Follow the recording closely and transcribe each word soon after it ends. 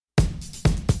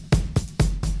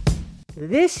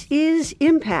This is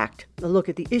Impact, a look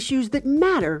at the issues that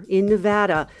matter in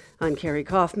Nevada. I'm Carrie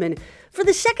Kaufman. For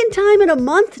the second time in a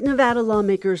month, Nevada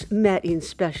lawmakers met in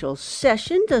special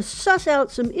session to suss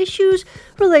out some issues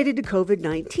related to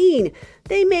COVID-19.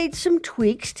 They made some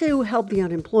tweaks to help the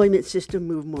unemployment system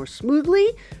move more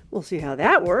smoothly. We'll see how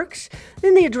that works.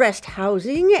 Then they addressed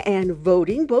housing and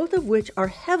voting, both of which are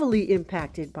heavily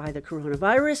impacted by the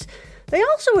coronavirus. They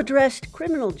also addressed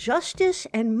criminal justice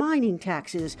and mining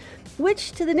taxes,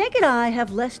 which to the naked eye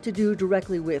have less to do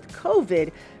directly with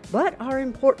COVID, but are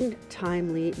important,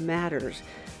 timely matters.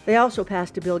 They also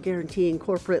passed a bill guaranteeing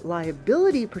corporate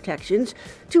liability protections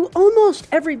to almost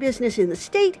every business in the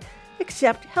state,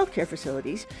 except healthcare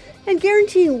facilities, and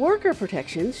guaranteeing worker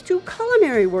protections to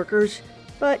culinary workers,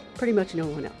 but pretty much no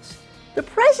one else. The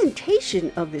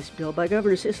presentation of this bill by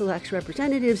Governor Sisolak's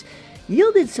representatives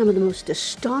yielded some of the most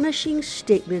astonishing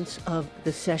statements of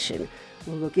the session.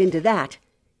 We'll look into that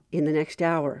in the next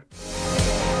hour.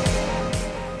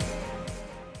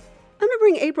 I'm going to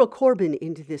bring April Corbin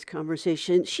into this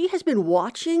conversation. She has been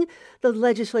watching the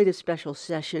legislative special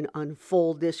session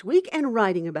unfold this week and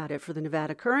writing about it for the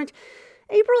Nevada Current.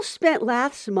 April spent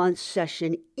last month's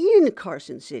session in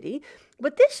Carson City,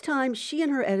 but this time she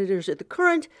and her editors at the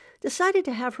Current decided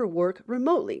to have her work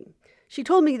remotely. She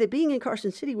told me that being in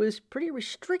Carson City was pretty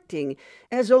restricting,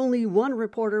 as only one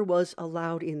reporter was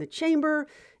allowed in the chamber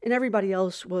and everybody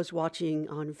else was watching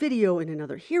on video in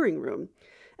another hearing room.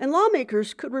 And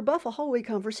lawmakers could rebuff a hallway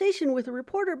conversation with a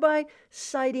reporter by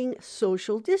citing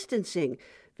social distancing.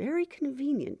 Very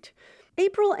convenient.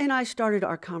 April and I started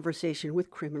our conversation with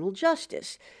criminal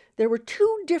justice. There were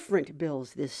two different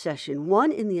bills this session,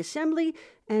 one in the Assembly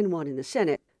and one in the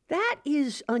Senate. That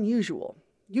is unusual.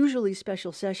 Usually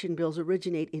special session bills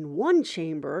originate in one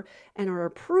chamber and are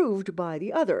approved by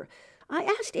the other. I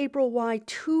asked April why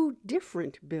two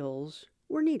different bills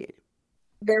were needed.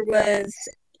 There was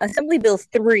Assembly Bill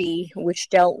 3, which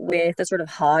dealt with a sort of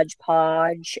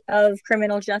hodgepodge of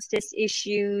criminal justice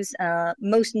issues,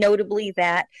 most notably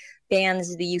that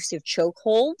bans the use of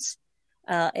chokeholds.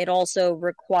 It also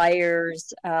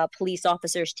requires police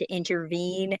officers to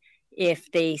intervene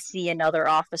if they see another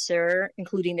officer,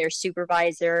 including their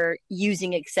supervisor,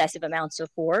 using excessive amounts of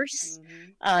force.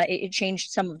 It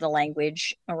changed some of the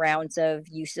language around of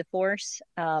use of force.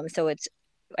 So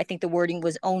I think the wording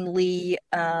was only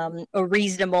a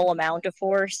reasonable amount of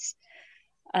force.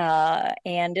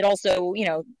 And it also,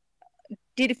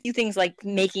 did a few things like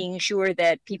making sure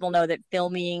that people know that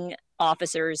filming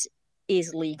officers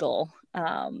is legal.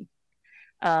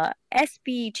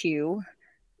 SB 2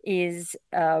 is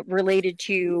related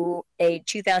to a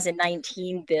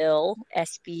 2019 bill,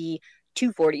 SB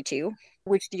 242,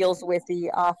 which deals with the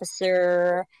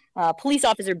Police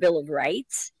Officer Bill of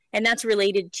Rights. And that's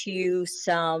related to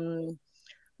some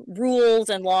rules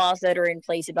and laws that are in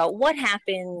place about what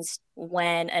happens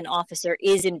when an officer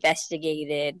is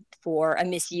investigated for a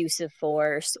misuse of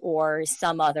force or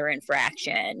some other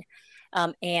infraction.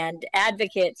 And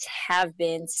advocates have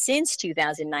been, since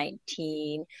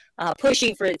 2019,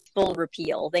 pushing for its full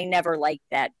repeal. They never liked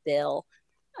that bill.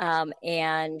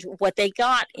 And what they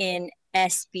got in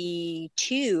SB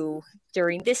 2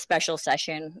 during this special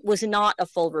session was not a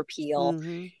full repeal.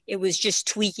 It was just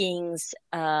tweakings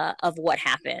of what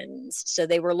happens. So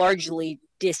they were largely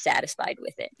dissatisfied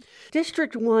with it.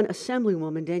 District 1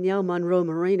 Assemblywoman Danielle Monroe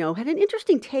Moreno had an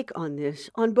interesting take on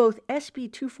this on both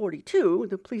SB 242,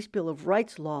 the Police Bill of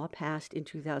Rights law passed in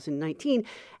 2019,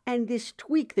 and this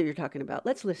tweak that you're talking about.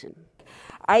 Let's listen.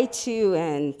 I, too,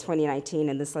 in 2019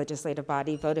 in this legislative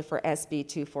body, voted for SB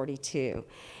 242.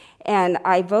 And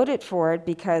I voted for it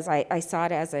because I saw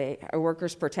it as a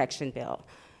workers' protection bill.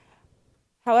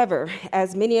 However,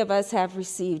 as many of us have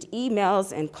received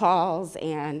emails and calls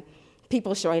and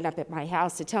people showing up at my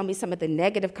house to tell me some of the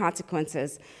negative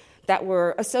consequences that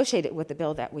were associated with the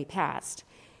bill that we passed.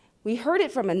 We heard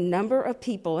it from a number of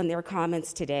people in their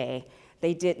comments today.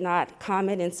 They did not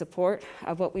comment in support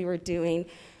of what we were doing.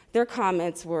 Their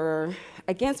comments were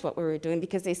against what we were doing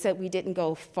because they said we didn't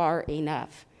go far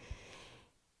enough.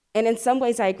 And in some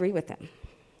ways, I agree with them.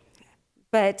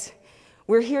 But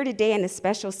we're here today in a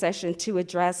special session to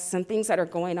address some things that are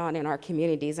going on in our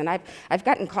communities. And I've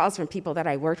gotten calls from people that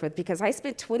I worked with because I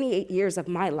spent 28 years of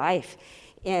my life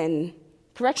in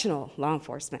correctional law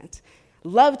enforcement.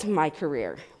 Loved my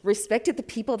career, respected the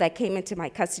people that came into my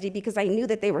custody because I knew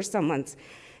that they were someone's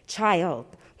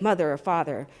child, mother, or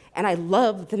father. And I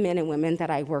loved the men and women that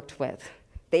I worked with.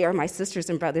 They are my sisters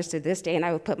and brothers to this day, and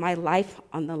I would put my life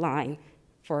on the line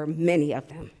for many of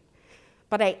them.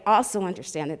 But I also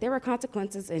understand that there were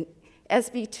consequences in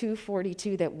SB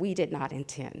 242 that we did not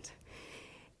intend.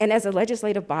 And as a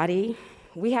legislative body,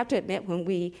 we have to admit when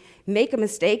we make a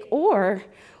mistake or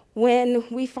when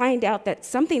we find out that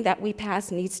something that we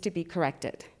pass needs to be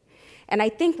corrected. And I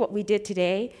think what we did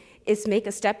today is make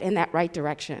a step in that right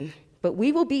direction. But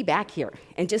we will be back here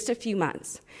in just a few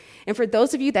months. And for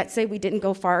those of you that say we didn't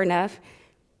go far enough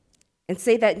and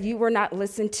say that you were not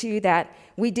listened to, that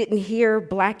we didn't hear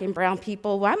Black and brown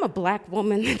people, well, I'm a Black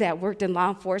woman that worked in law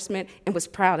enforcement and was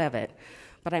proud of it.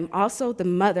 But I'm also the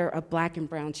mother of Black and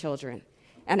brown children.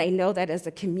 And I know that as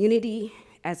a community,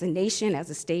 as a nation,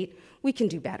 as a state, we can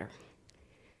do better.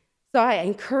 So I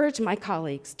encourage my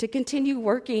colleagues to continue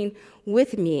working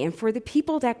with me. And for the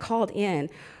people that called in,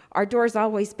 our door's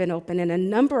always been open, and a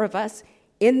number of us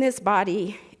in this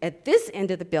body at this end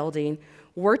of the building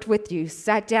worked with you,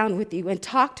 sat down with you, and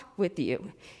talked with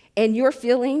you. And your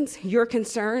feelings, your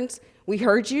concerns, we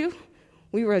heard you,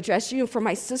 we will address you. And for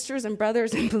my sisters and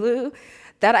brothers in blue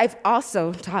that I've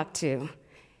also talked to,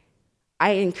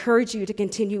 I encourage you to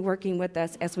continue working with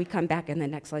us as we come back in the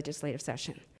next legislative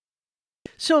session.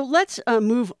 So let's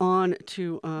move on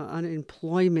to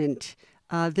unemployment.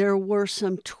 There were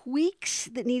some tweaks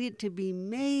that needed to be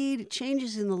made,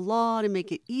 changes in the law to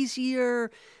make it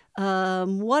easier.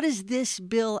 What does this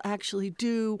bill actually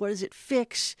do? What does it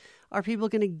fix? Are people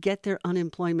going to get their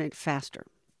unemployment faster?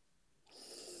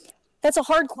 That's a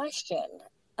hard question.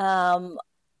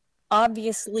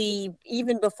 Obviously,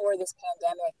 even before this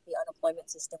pandemic, the unemployment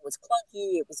system was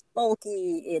clunky, it was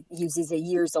bulky, it uses a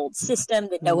years-old system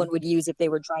that no one would use if they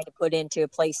were trying to put into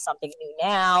place something new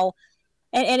now.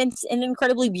 And it's an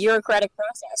incredibly bureaucratic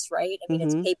process, right? I mean,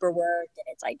 it's paperwork and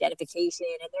it's identification,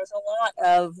 and there's a lot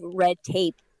of red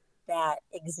tape that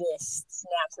exists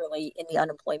naturally in the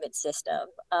unemployment system.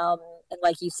 And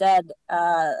like you said,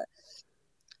 the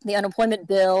unemployment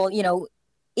bill,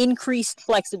 increased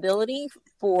flexibility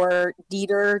for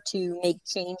DETR to make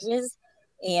changes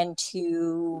and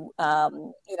to,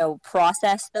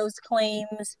 process those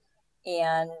claims.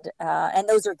 And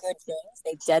those are good things.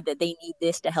 They've said that they need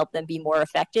this to help them be more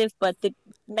effective. But the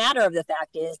matter of the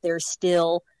fact is there's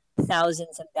still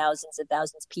thousands and thousands and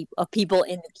thousands of people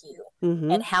in the queue.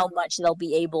 And how much they'll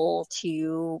be able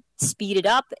to speed it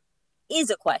up is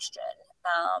a question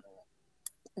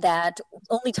that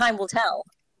only time will tell.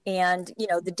 And,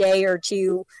 the day or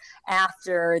two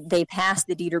after they passed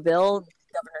the DETR bill,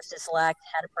 Governor Sisolak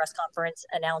had a press conference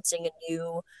announcing a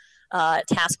new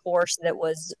task force that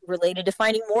was related to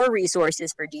finding more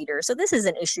resources for DETR. So this is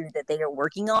an issue that they are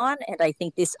working on, and I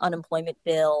think this unemployment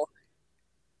bill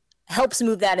helps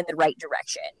move that in the right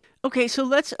direction. Okay, so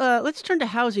let's turn to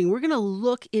housing. We're going to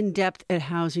look in depth at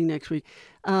housing next week,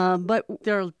 but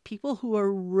there are people who are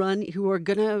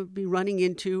going to be running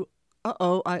into,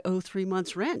 I owe 3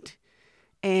 months rent.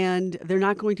 And they're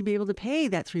not going to be able to pay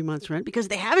that 3 months rent because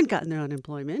they haven't gotten their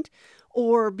unemployment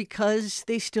or because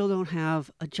they still don't have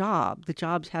a job. The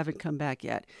jobs haven't come back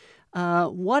yet.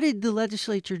 What did the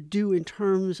legislature do in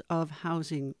terms of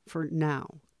housing for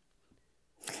now?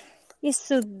 Yes,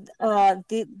 so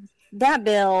that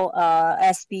bill,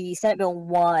 SB Senate Bill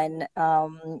 1,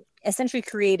 essentially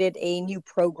created a new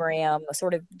program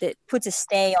that puts a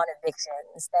stay on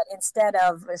evictions, that instead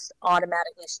of just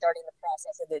automatically starting the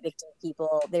process of evicting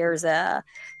people, there's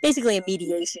basically a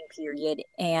mediation period,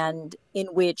 and in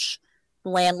which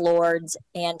landlords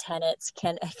and tenants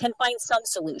can find some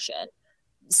solution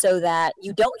so that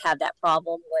you don't have that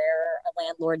problem where a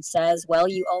landlord says, well,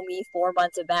 you owe me 4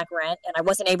 months of back rent and I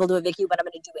wasn't able to evict you, but I'm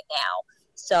going to do it now.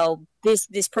 So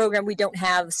this program, we don't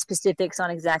have specifics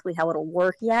on exactly how it'll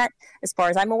work yet, as far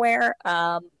as I'm aware.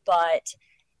 But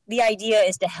the idea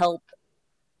is to help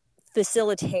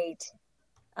facilitate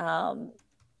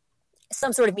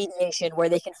some sort of mediation where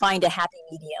they can find a happy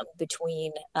medium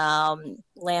between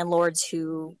landlords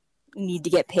who need to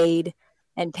get paid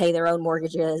and pay their own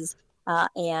mortgages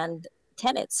and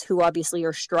tenants who obviously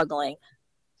are struggling.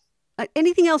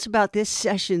 Anything else about this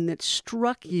session that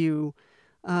struck you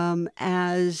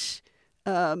as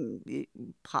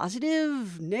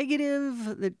positive,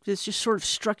 negative, that just sort of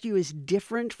struck you as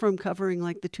different from covering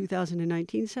like the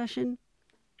 2019 session?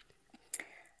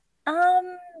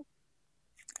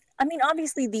 I mean,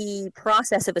 obviously the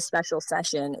process of a special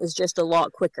session is just a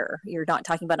lot quicker. You're not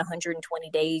talking about 120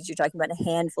 days. You're talking about a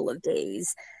handful of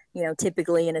days.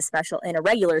 Typically in a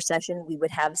regular session, we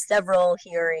would have several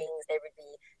hearings. There would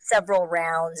be several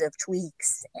rounds of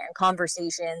tweaks and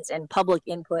conversations and public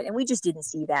input. And we just didn't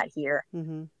see that here.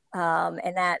 And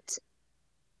that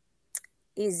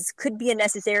could be a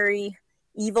necessary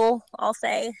evil, I'll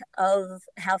say, of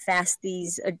how fast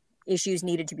these issues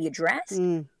needed to be addressed.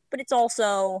 But it's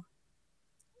also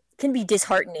can be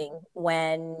disheartening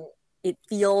when it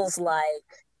feels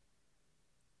like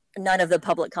none of the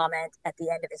public comment at the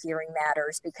end of the hearing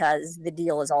matters because the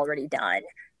deal is already done.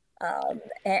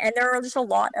 And there are just a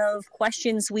lot of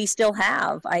questions we still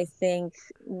have. I think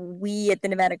we at the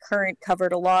Nevada Current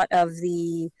covered a lot of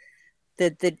the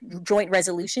joint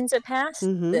resolutions that passed.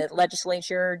 Mm-hmm. The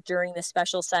legislature during the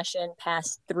special session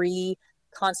passed 3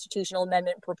 constitutional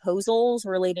amendment proposals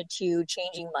related to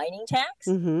changing mining tax.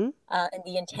 Mm-hmm. And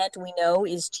the intent, we know,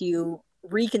 is to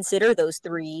reconsider those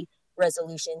 3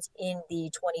 resolutions in the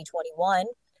 2021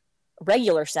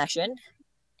 regular session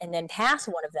and then pass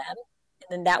one of them. And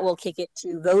then that will kick it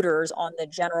to voters on the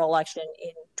general election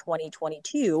in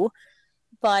 2022.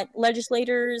 But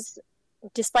legislators,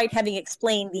 despite having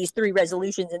explained these 3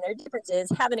 resolutions and their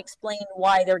differences, haven't explained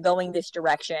why they're going this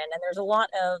direction. And there's a lot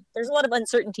of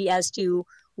uncertainty as to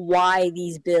why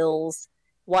these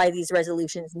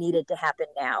resolutions needed to happen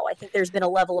now. I think there's been a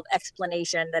level of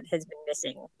explanation that has been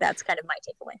missing. That's kind of my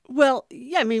takeaway. Well,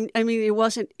 yeah, I mean,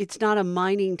 it's not a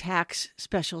mining tax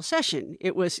special session.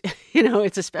 It was,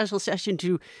 it's a special session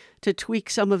to tweak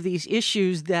some of these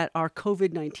issues that are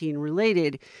COVID-19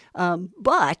 related.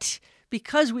 But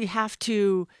because we have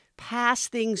to pass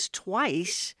things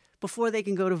twice before they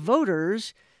can go to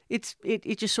voters,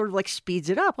 it just sort of like speeds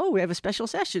it up. Oh, we have a special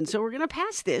session, so we're going to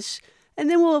pass this. And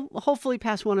then we'll hopefully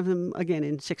pass one of them again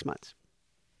in 6 months.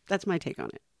 That's my take on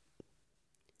it.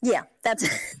 Yeah, that's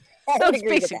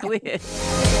basically it.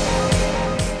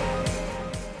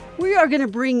 We are going to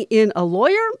bring in a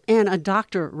lawyer and a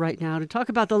doctor right now to talk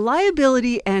about the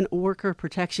liability and worker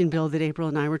protection bill that April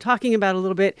and I were talking about a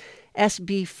little bit,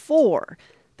 SB 4.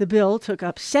 The bill took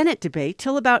up Senate debate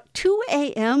till about 2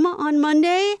 a.m. on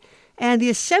Monday and the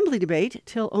Assembly debate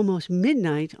till almost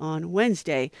midnight on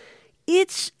Wednesday.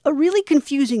 It's a really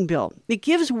confusing bill. It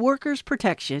gives workers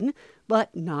protection,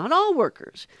 but not all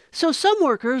workers. So some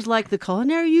workers, like the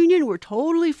Culinary union, were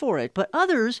totally for it, but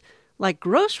others, like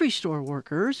grocery store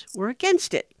workers, were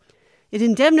against it. It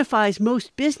indemnifies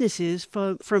most businesses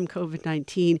from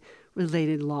COVID-19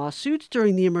 related lawsuits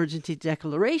during the emergency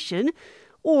declaration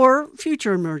or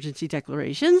future emergency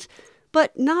declarations,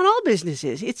 but not all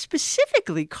businesses. It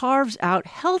specifically carves out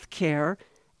health care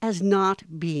as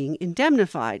not being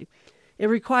indemnified. It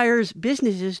requires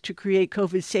businesses to create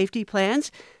COVID safety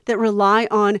plans that rely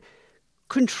on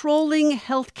controlling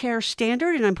healthcare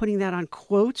standard, and I'm putting that on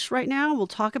quotes right now. We'll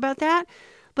talk about that.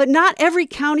 But not every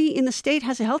county in the state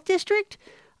has a health district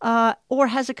or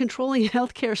has a controlling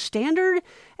healthcare standard.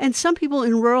 And some people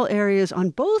in rural areas on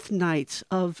both nights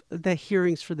of the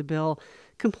hearings for the bill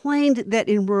complained that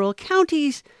in rural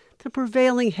counties, the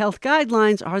prevailing health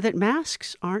guidelines are that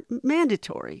masks aren't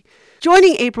mandatory.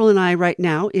 Joining April and I right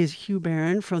now is Hugh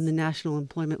Barron from the National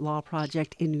Employment Law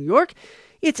Project in New York.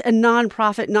 It's a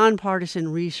nonprofit,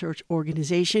 nonpartisan research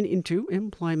organization into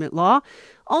employment law.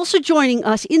 Also joining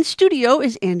us in studio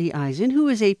is Andy Eisen, who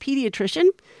is a pediatrician,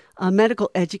 a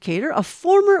medical educator, a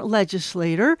former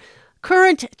legislator,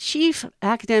 current chief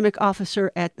academic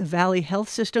officer at the Valley Health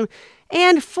System,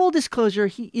 and full disclosure,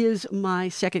 he is my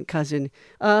second cousin.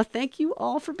 Thank you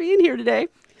all for being here today.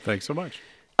 Thanks so much.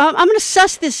 I'm going to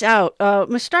suss this out. I'm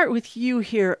going to start with you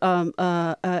here,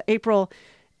 April.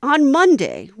 On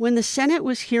Monday, when the Senate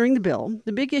was hearing the bill,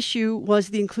 the big issue was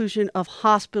the inclusion of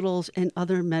hospitals and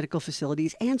other medical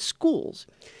facilities and schools.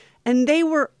 And they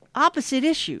were opposite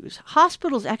issues.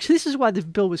 Hospitals, actually, this is why the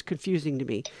bill was confusing to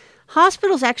me.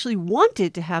 Hospitals actually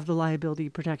wanted to have the liability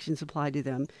protections applied to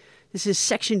them. This is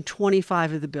Section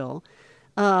 25 of the bill.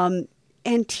 And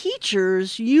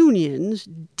teachers' unions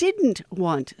didn't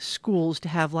want schools to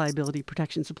have liability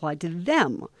protections applied to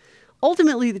them.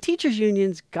 Ultimately, the teachers'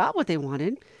 unions got what they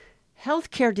wanted.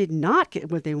 Healthcare did not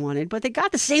get what they wanted, but they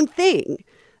got the same thing.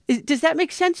 Does that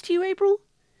make sense to you, April?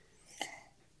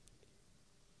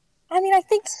 I mean, I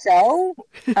think so.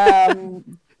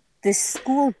 The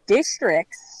school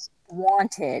districts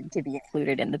wanted to be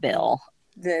included in the bill.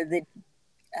 The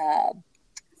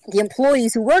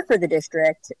employees who work for the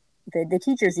district, the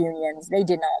teachers' unions, they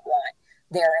did not want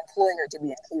their employer to be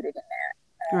included in that.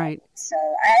 Right. So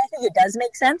I think it does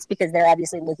make sense because they're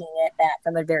obviously looking at that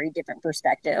from a very different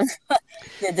perspective.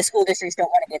 The school districts don't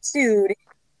want to get sued,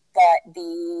 but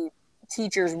the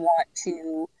teachers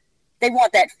they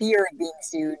want that fear of being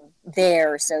sued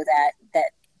there so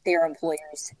that their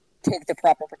employers take the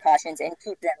proper precautions and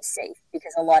keep them safe,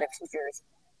 because a lot of teachers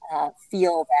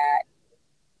feel that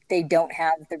they don't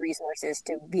have the resources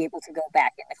to be able to go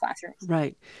back in the classrooms.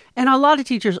 Right. And a lot of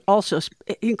teachers also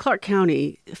in Clark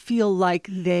County feel like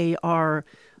they are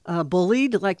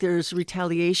bullied, like there's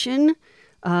retaliation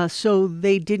So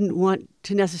they didn't want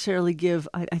to necessarily give,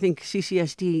 I think,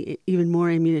 CCSD even more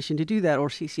ammunition to do that, or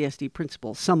CCSD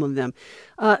principals, some of them.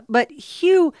 But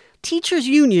Hugh, teachers'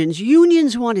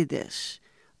 unions wanted this.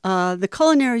 The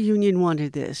Culinary Union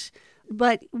wanted this.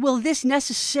 But will this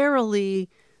necessarily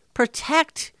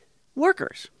protect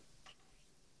workers?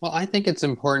 Well, I think it's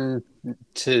important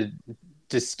to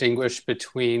distinguish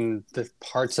between the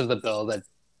parts of the bill that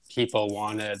people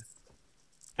wanted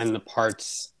and the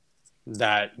parts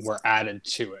that were added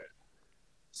to it.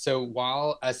 So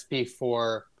while SB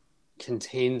 4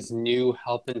 contains new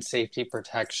health and safety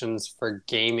protections for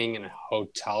gaming and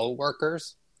hotel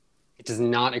workers, it does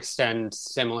not extend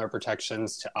similar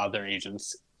protections to other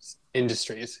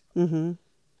industries. Mm-hmm.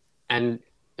 And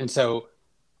so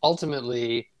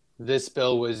ultimately, this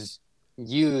bill was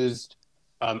used,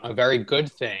 a very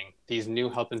good thing, these new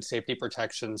health and safety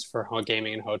protections for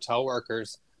gaming and hotel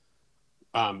workers.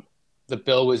 The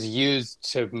bill was used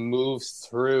to move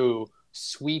through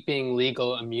sweeping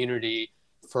legal immunity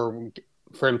for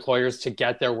employers to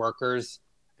get their workers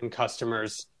and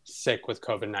customers sick with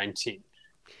COVID-19.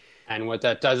 And what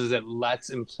that does is it lets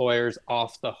employers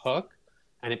off the hook,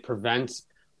 and it prevents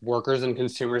workers and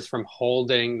consumers from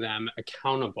holding them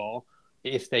accountable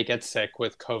if they get sick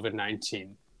with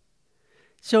COVID-19.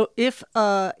 So if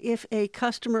a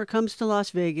customer comes to Las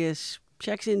Vegas,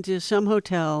 checks into some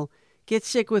hotel, gets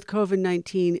sick with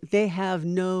COVID-19, they have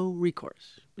no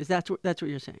recourse. That's what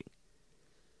you're saying?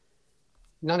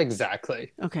 Not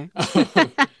exactly. Okay.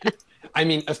 I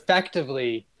mean,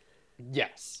 effectively,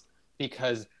 yes,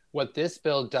 because what this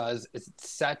bill does is it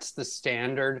sets the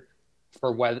standard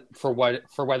for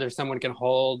whether someone can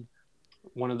hold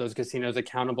one of those casinos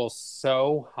accountable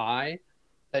so high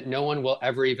that no one will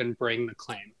ever even bring the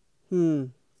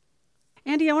claim.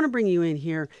 Andy, I want to bring you in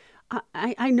here.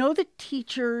 I know that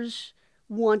teachers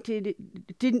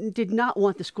did not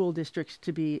want the school districts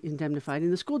to be indemnified,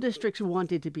 and the school districts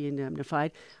wanted to be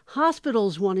indemnified.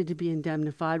 Hospitals wanted to be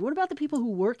indemnified. What about the people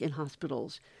who work in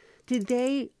hospitals?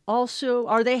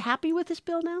 Are they happy with this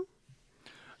bill now?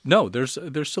 No, there's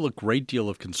still a great deal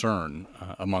of concern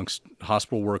amongst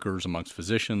hospital workers, amongst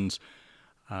physicians,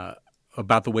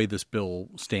 about the way this bill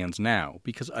stands now.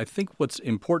 Because I think what's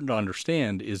important to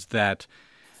understand is that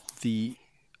the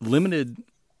limited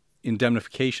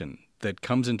indemnification that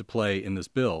comes into play in this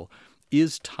bill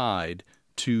is tied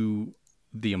to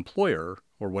the employer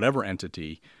or whatever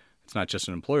entity. It's not just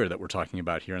an employer that we're talking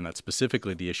about here, and that's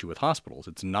specifically the issue with hospitals.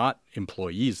 It's not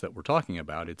employees that we're talking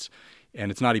about. It's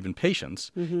not even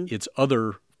patients. Mm-hmm. It's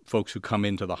other folks who come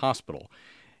into the hospital.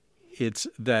 It's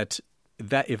that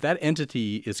if that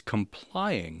entity is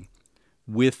complying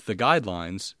with the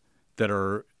guidelines that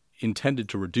are intended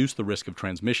to reduce the risk of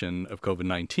transmission of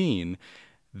COVID-19,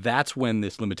 that's when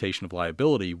this limitation of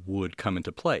liability would come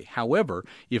into play. However,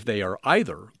 if they are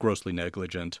either grossly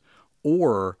negligent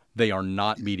or they are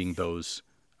not meeting those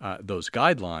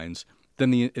guidelines, then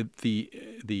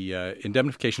the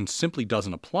indemnification simply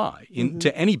doesn't apply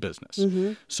to any business.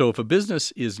 Mm-hmm. So if a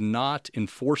business is not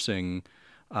enforcing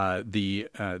the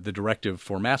directive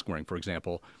for mask wearing, for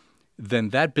example, then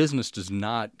that business does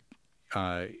not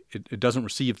it doesn't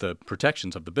receive the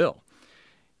protections of the bill.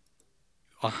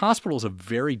 A hospital is a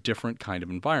very different kind of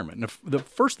environment. And the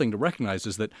first thing to recognize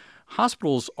is that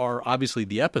hospitals are obviously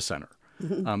the epicenter.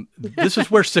 This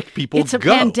is where sick people go. It's a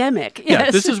pandemic. Yes.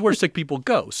 Yeah, this is where sick people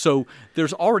go. So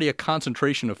there's already a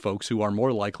concentration of folks who are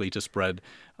more likely to spread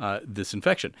this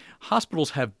infection.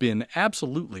 Hospitals have been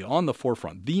absolutely on the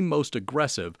forefront, the most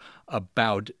aggressive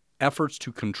about efforts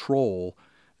to control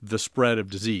the spread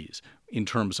of disease in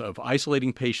terms of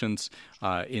isolating patients,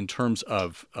 in terms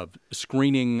of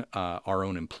screening our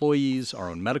own employees, our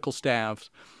own medical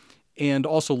staff, and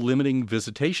also limiting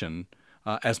visitation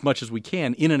as much as we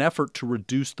can in an effort to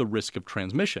reduce the risk of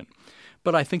transmission.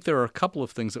 But I think there are a couple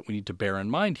of things that we need to bear in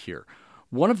mind here.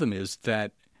 One of them is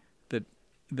that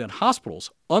hospitals,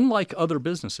 unlike other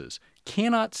businesses,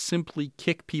 cannot simply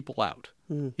kick people out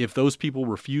if those people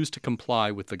refuse to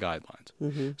comply with the guidelines.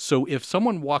 Mm-hmm. So if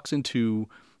someone walks into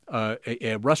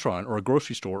a restaurant or a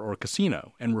grocery store or a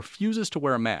casino and refuses to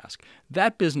wear a mask,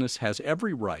 that business has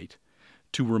every right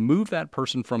to remove that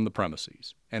person from the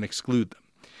premises and exclude them.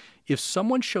 If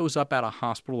someone shows up at a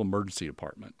hospital emergency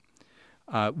department,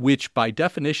 which by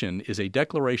definition is a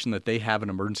declaration that they have an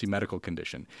emergency medical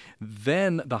condition,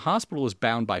 then the hospital is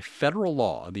bound by federal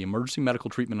law, the Emergency Medical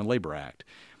Treatment and Labor Act,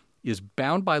 is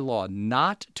bound by law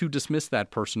not to dismiss that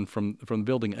person from the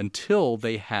building until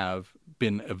they have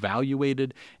been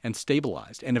evaluated and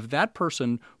stabilized. And if that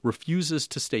person refuses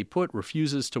to stay put,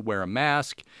 refuses to wear a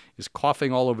mask, is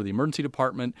coughing all over the emergency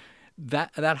department,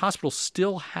 that hospital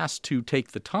still has to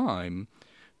take the time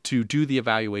to do the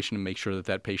evaluation and make sure that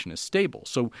that patient is stable.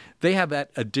 So they have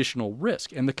that additional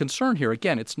risk. And the concern here,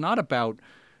 again, it's not about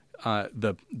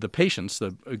the patients.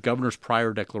 The governor's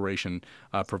prior declaration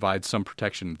provides some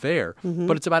protection there,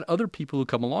 but it's about other people who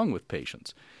come along with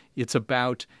patients. It's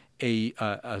about a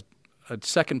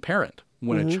second parent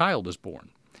when a child is born.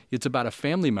 It's about a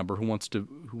family member who wants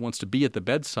to be at the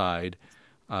bedside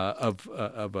of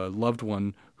a loved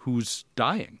one who's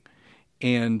dying.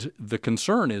 And the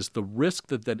concern is the risk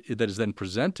that is then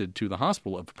presented to the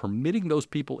hospital of permitting those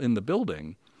people in the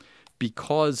building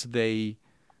because they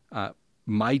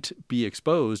might be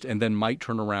exposed and then might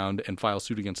turn around and file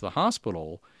suit against the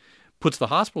hospital, puts the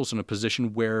hospitals in a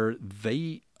position where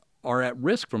they are at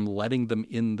risk from letting them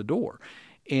in the door.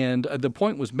 And the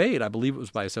point was made, I believe it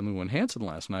was by Assemblyman Hansen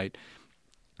last night,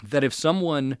 that if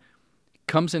someone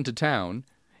comes into town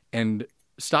and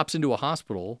stops into a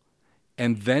hospital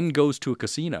and then goes to a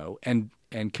casino and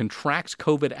contracts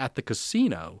COVID at the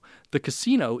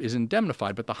casino is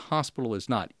indemnified, but the hospital is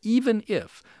not, even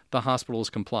if the hospital is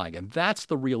complying. And that's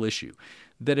the real issue,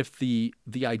 that if the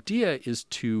idea is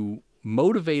to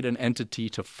motivate an entity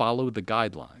to follow the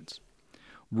guidelines,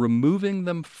 removing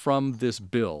them from this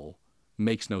bill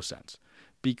makes no sense,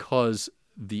 because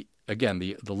the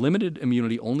limited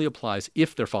immunity only applies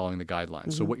if they're following the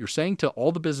guidelines. So what you're saying to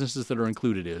all the businesses that are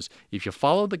included is, if you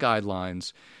follow the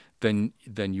guidelines, then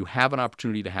you have an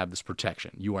opportunity to have this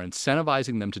protection. You are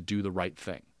incentivizing them to do the right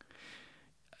thing.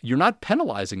 You're not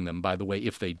penalizing them, by the way,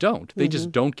 if they don't. They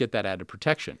just don't get that added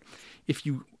protection. If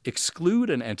you exclude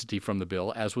an entity from the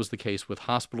bill, as was the case with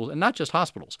hospitals, and not just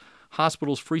hospitals,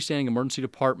 freestanding emergency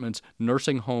departments,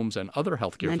 nursing homes, and other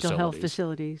healthcare mental health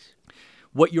facilities.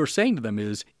 What you're saying to them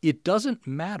is, it doesn't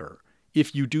matter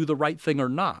if you do the right thing or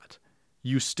not.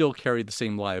 You still carry the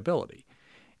same liability.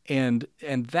 And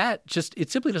that it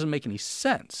simply doesn't make any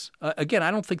sense. Again,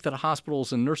 I don't think that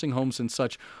hospitals and nursing homes and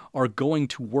such are going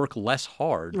to work less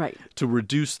hard to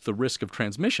reduce the risk of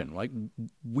transmission. Like,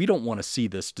 we don't want to see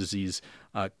this disease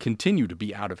continue to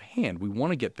be out of hand. We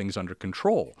want to get things under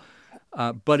control.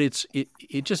 But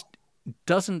it just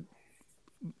doesn't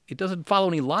follow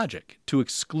any logic to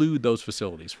exclude those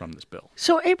facilities from this bill.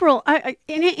 So, April, and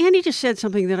Andy just said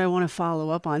something that I want to follow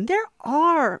up on. There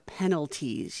are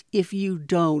penalties if you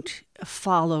don't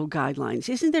follow guidelines,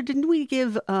 isn't there? Didn't we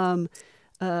give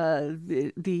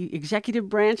the executive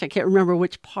branch, I can't remember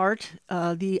which part,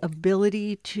 the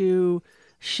ability to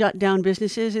shut down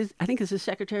businesses? I think it's the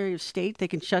Secretary of State. They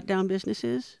can shut down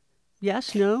businesses.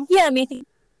 Yes? No? Yeah, I mean, I think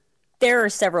there are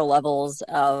several levels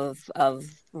of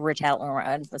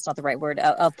retaliation. That's not the right word.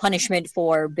 Of punishment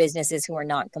for businesses who are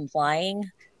not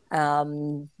complying.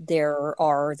 There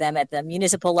are them at the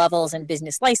municipal levels and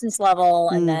business license level,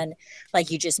 and then, like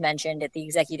you just mentioned, at the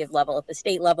executive level, at the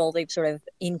state level, they've sort of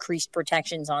increased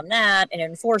protections on that, and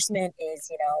enforcement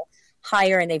is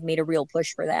higher, and they've made a real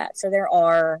push for that. So there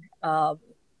are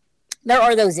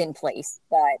those in place,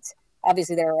 but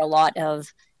obviously there are a lot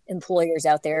of employers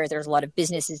out there. There's a lot of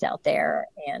businesses out there,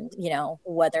 and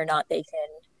whether or not they can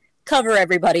cover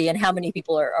everybody and how many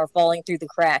people are falling through the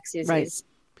cracks is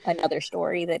another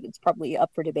story that it's probably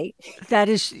up for debate. That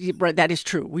is right. That is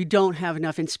true. We don't have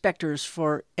enough inspectors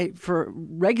for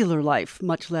regular life,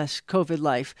 much less COVID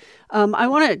life. I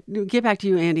want to get back to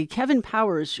you, Andy. Kevin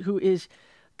Powers, who is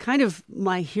kind of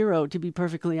my hero, to be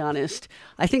perfectly honest.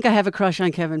 I think I have a crush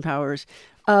on Kevin Powers.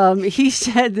 He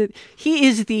said that he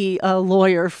is the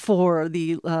lawyer for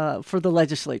the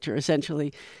legislature,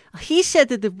 essentially. He said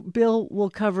that the bill will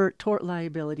cover tort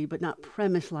liability, but not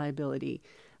premise liability.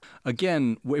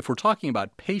 Again, if we're talking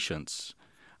about patients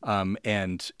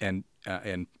and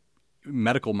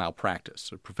medical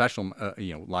malpractice or professional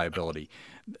liability,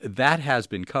 that has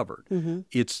been covered.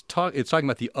 It's talking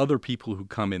about the other people who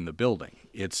come in the building.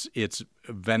 It's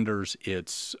vendors,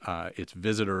 it's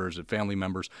visitors, and family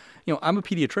members. I'm a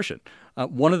pediatrician.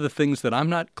 One of the things that I'm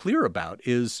not clear about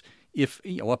is if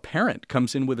a parent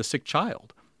comes in with a sick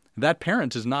child, that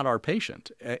parent is not our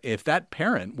patient. If that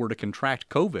parent were to contract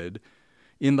COVID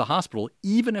in the hospital,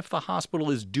 even if the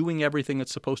hospital is doing everything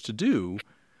it's supposed to do,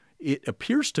 it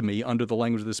appears to me under the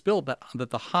language of this bill that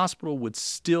the hospital would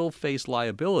still face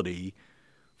liability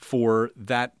for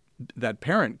that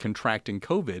parent contracting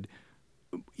COVID,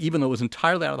 even though it was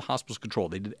entirely out of the hospital's control.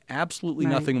 They did absolutely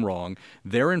nothing wrong.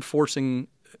 They're enforcing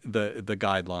the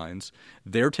guidelines.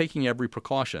 They're taking every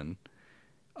precaution,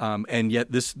 and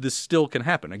yet this still can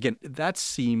happen. Again, that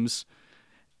seems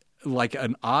like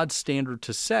an odd standard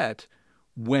to set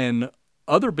when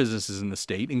other businesses in the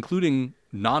state, including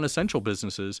non-essential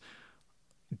businesses,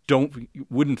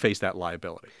 wouldn't face that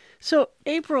liability. So,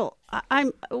 April,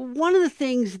 I'm one of the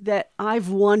things that I've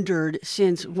wondered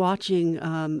since watching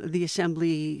the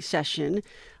Assembly session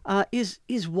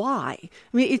is why. I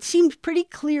mean, it seemed pretty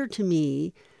clear to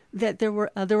me that there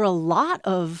were a lot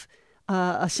of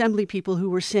Assembly people who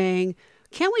were saying,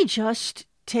 "Can't we just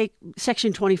take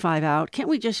Section 25 out? Can't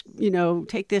we just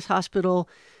take this hospital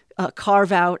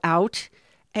carve out?"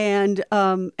 And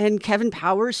Kevin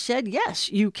Powers said,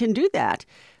 "Yes, you can do that,"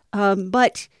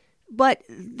 But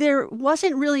there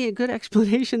wasn't really a good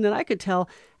explanation that I could tell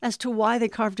as to why they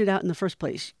carved it out in the first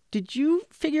place. Did you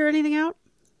figure anything out?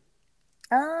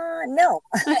 No.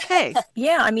 Okay.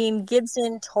 Yeah, I mean,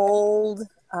 Gibson told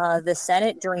the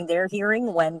Senate during their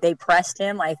hearing when they pressed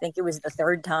him, I think it was the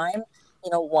third time,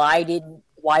 why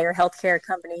are healthcare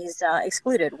companies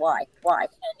excluded? Why?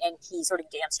 And he sort of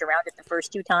danced around it the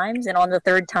first two times. And on the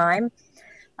third time,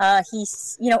 he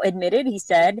admitted, he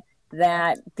said,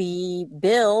 that the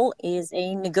bill is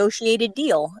a negotiated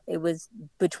deal. It was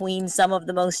between some of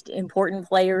the most important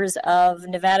players of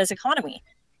Nevada's economy.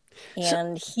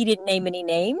 And he didn't name any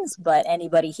names, but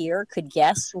anybody here could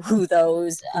guess who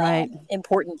those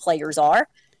important players are.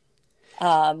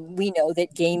 We know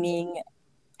that gaming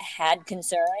had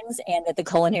concerns and that the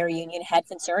Culinary Union had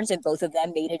concerns, and both of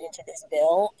them made it into this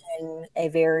bill in a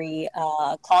very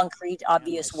concrete,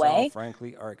 obvious way.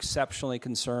 Frankly, are exceptionally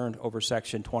concerned over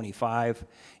Section 25.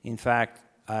 In fact,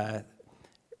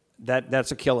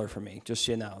 that's a killer for me, just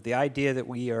so you know. The idea that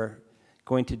we are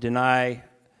going to deny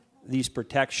these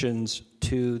protections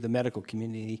to the medical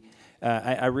community,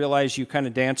 I realize you kind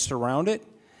of danced around it,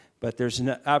 but there's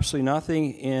absolutely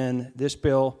nothing in this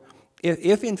bill.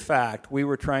 If in fact we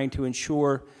were trying to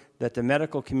ensure that the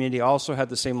medical community also had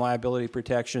the same liability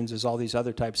protections as all these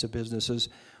other types of businesses,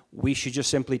 we should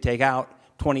just simply take out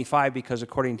 25 because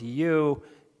according to you,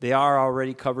 they are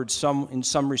already covered in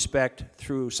some respect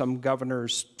through some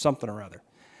governor's something or other.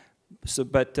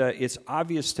 But it's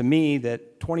obvious to me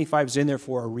that 25 is in there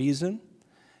for a reason,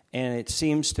 and it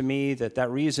seems to me that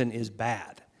reason is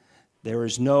bad. There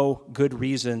is no good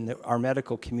reason that our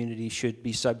medical community should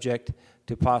be subject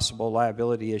to possible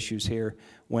liability issues here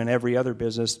when every other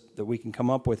business that we can come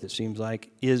up with, it seems like,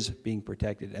 is being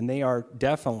protected. And they are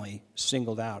definitely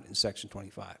singled out in Section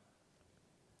 25.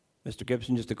 Mr.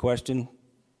 Gibson, just a question.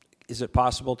 Is it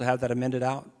possible to have that amended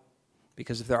out?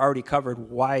 Because if they're already covered,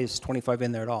 why is 25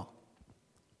 in there at all?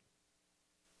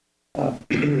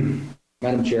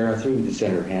 Madam Chair, through to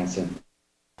Senator Hansen.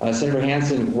 Senator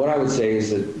Hansen, what I would say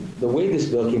is that the way this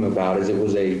bill came about is it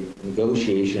was a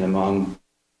negotiation among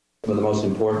some of the most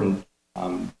important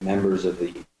members of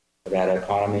the Nevada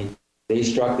economy. They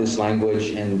struck this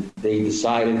language and they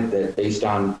decided that based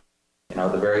on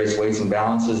the various weights and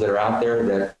balances that are out there,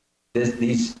 that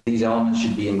these elements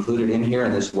should be included in here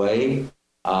in this way.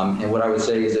 And what I would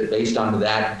say is that based on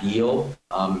that deal,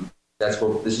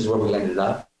 this is where we ended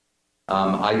up.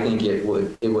 I think it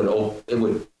would.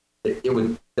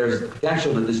 There's the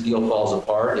potential that this deal falls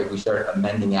apart if we start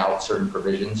amending out certain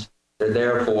provisions. They're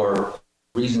there for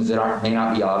reasons that may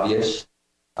not be obvious.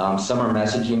 Some are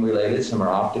messaging related, some are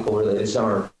optical related, some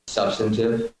are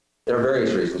substantive. There are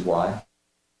various reasons why.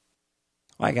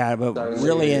 My God, but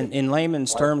really in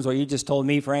layman's terms, what you just told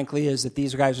me, frankly, is that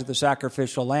these guys are the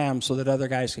sacrificial lambs so that other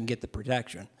guys can get the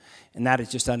protection. And that is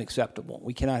just unacceptable.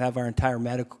 We cannot have our entire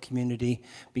medical community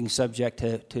being subject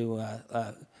to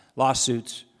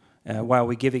lawsuits while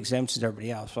we give exemptions to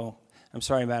everybody else. So I'm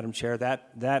sorry, Madam Chair,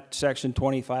 that Section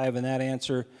 25 and that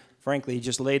answer, frankly,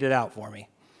 just laid it out for me.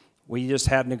 We just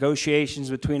had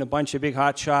negotiations between a bunch of big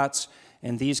hotshots,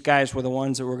 and these guys were the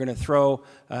ones that were going to throw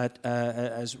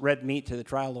as red meat to the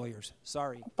trial lawyers.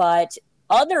 Sorry. But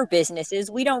other businesses,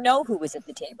 we don't know who was at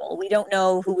the table. We don't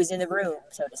know who was in the room,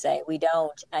 so to say. We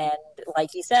don't. And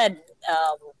like you said,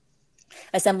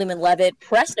 Assemblyman Leavitt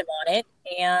pressed him on it,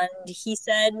 and he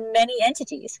said many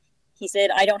entities. He said,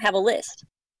 I don't have a list.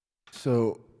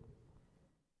 So,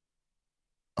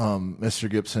 Mr.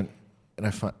 Gibson,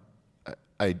 and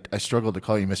I struggled to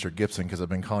call you Mr. Gibson because I've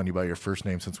been calling you by your first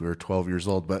name since we were 12 years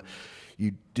old, but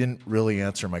you didn't really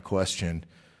answer my question.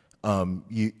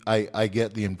 I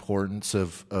get the importance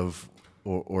of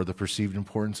the perceived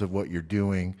importance of what you're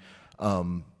doing,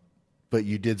 but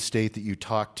you did state that you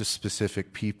talked to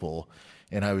specific people,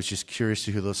 and I was just curious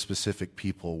to who those specific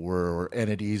people were, or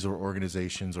entities, or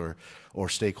organizations, or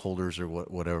stakeholders, or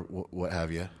what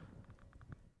have you.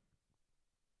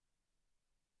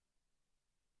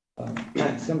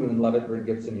 Assemblyman Leavitt, Brin,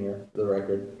 Gibson here, for the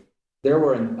record. There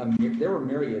were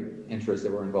myriad interests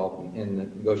that were involved in the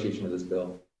negotiation of this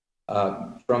bill,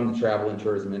 from the travel and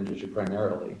tourism industry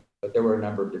primarily, but there were a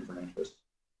number of different interests.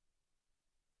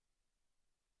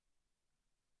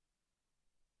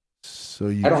 So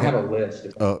you I don't can't- have a list.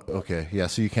 Oh, okay. Yeah,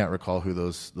 so you can't recall who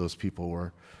those people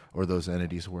were or those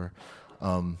entities were.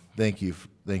 Thank you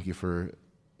for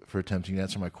attempting to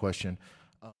answer my question.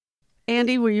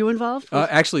 Andy, were you involved?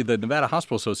 Actually, the Nevada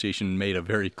Hospital Association made a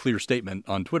very clear statement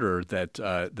on Twitter that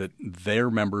that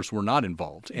their members were not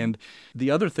involved. And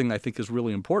the other thing I think is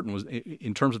really important was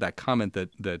in terms of that comment that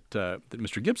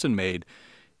Mr. Gibson made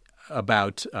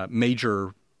about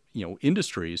major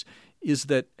industries, is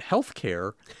that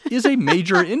healthcare is a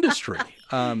major industry.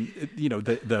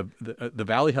 The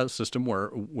Valley Health System,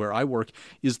 where I work,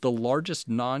 is the largest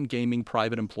non-gaming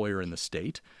private employer in the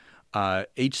state.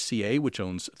 HCA, which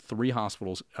owns 3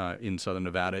 hospitals in Southern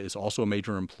Nevada, is also a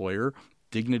major employer.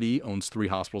 Dignity owns 3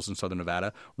 hospitals in Southern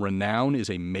Nevada. Renown is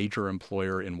a major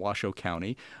employer in Washoe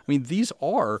County. I mean, these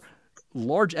are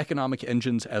large economic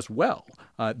engines as well.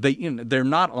 They're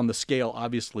not on the scale,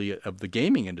 obviously, of the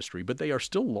gaming industry, but they are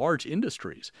still large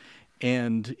industries.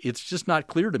 And it's just not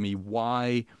clear to me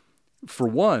why, for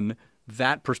one,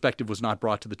 that perspective was not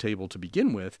brought to the table to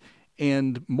begin with,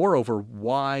 and moreover,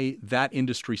 why that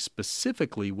industry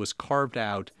specifically was carved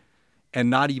out and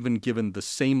not even given the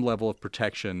same level of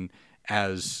protection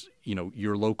as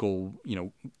your local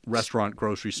restaurant,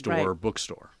 grocery store, Right.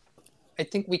 bookstore. I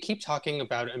think we keep talking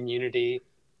about immunity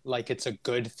like it's a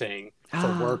good thing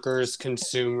for workers,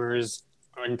 consumers,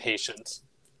 and patients.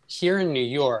 Here in New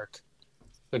York,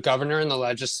 the governor and the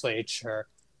legislature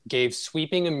gave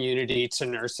sweeping immunity to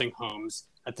nursing homes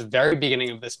at the very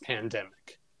beginning of this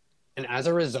pandemic. And as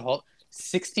a result,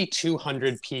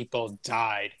 6,200 people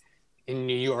died in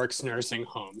New York's nursing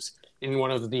homes in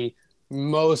one of the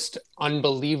most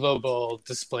unbelievable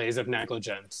displays of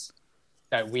negligence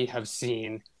that we have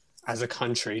seen as a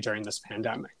country during this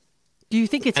pandemic. Do you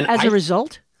think it's a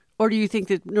result? Or do you think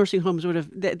that nursing homes would have,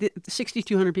 that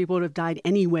 6,200 people would have died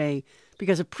anyway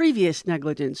because of previous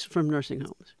negligence from nursing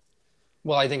homes?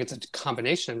 Well, I think it's a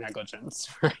combination of negligence,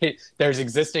 right? There's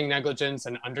existing negligence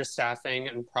and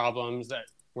understaffing and problems that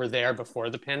were there before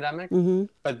the pandemic,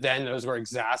 but then those were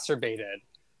exacerbated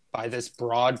by this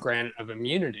broad grant of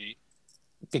immunity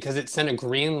because it sent a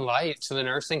green light to the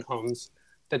nursing homes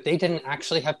that they didn't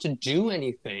actually have to do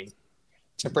anything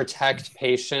to protect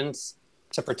patients,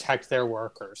 to protect their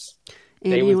workers.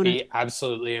 Andy, they would be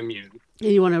absolutely immune.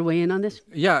 You want to weigh in on this?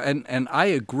 Yeah, and I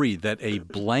agree that a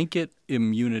blanket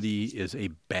immunity is a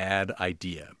bad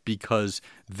idea because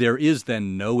there is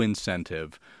then no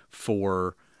incentive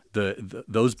for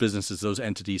those businesses, those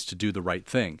entities to do the right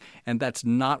thing. And that's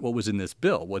not what was in this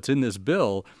bill. What's in this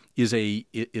bill is an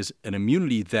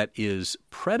immunity that is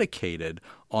predicated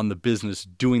on the business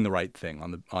doing the right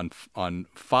thing, on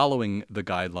following the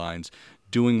guidelines,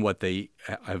 doing what they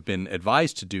have been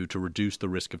advised to do to reduce the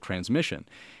risk of transmission.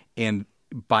 And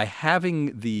by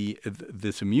having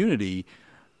this immunity,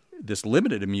 this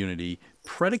limited immunity,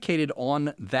 predicated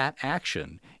on that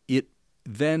action, it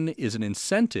then is an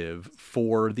incentive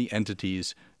for the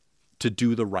entities to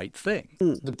do the right thing.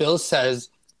 The bill says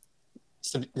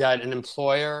that an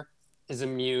employer is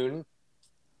immune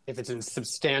if it's in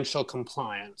substantial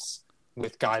compliance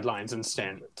with guidelines and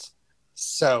standards.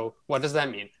 So what does that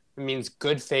mean? It means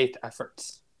good faith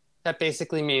efforts. That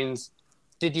basically means,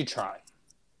 did you try?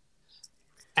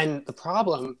 And the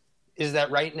problem is that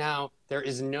right now, there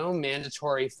is no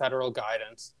mandatory federal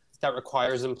guidance that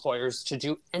requires employers to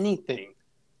do anything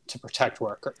to protect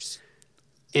workers.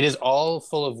 It is all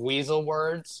full of weasel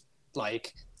words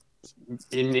like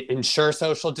ensure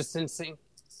social distancing,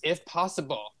 if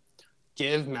possible,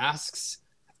 give masks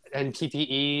and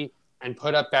PPE and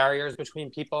put up barriers between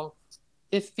people,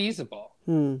 if feasible.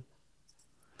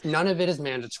 None of it is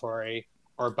mandatory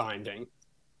or binding.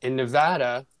 In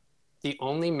Nevada, the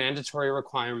only mandatory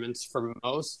requirements for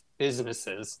most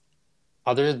businesses,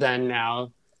 other than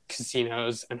now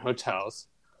casinos and hotels,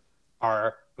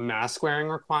 are a mask wearing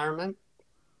requirement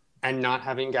and not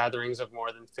having gatherings of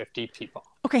more than 50 people.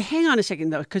 Okay, hang on a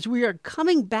second, though, because we are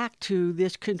coming back to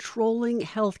this controlling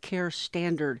healthcare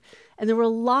standard. And there were a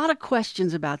lot of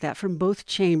questions about that from both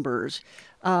chambers.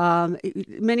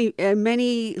 Many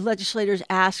legislators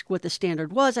asked what the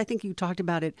standard was. I think you talked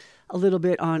about it a little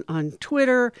bit on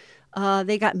Twitter.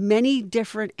 They got many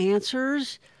different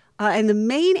answers. And the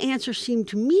main answer seemed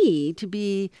to me to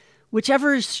be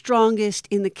whichever is strongest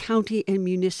in the county and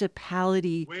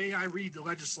municipality. The way I read the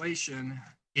legislation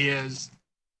is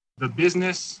the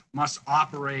business must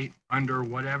operate under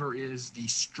whatever is the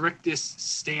strictest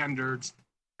standards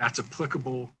that's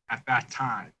applicable at that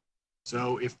time.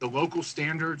 So if the local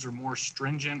standards are more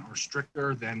stringent or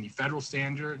stricter than the federal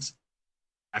standards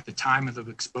at the time of the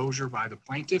exposure by the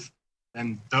plaintiff,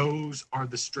 then those are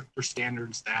the stricter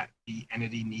standards that the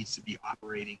entity needs to be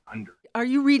operating under. Are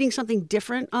you reading something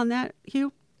different on that,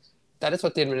 Hugh? That is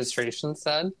what the administration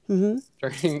said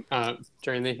during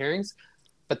the hearings,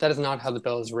 but that is not how the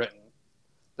bill is written.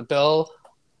 The bill,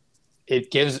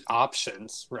 it gives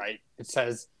options, right? It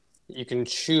says you can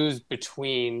choose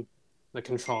between the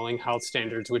controlling health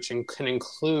standards, which can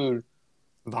include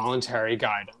voluntary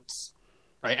guidance,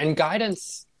 right? And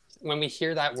guidance, when we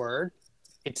hear that word,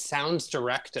 it sounds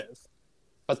directive,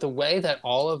 but the way that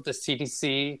all of the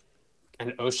CDC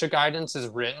and OSHA guidance is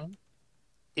written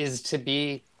is to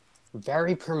be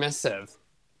very permissive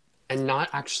and not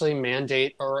actually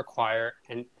mandate or require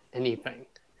anything.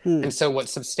 And so what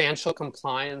substantial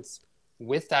compliance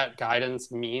with that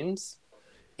guidance means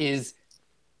is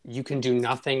you can do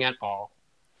nothing at all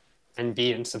and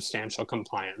be in substantial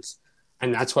compliance.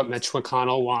 And that's what Mitch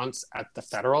McConnell wants at the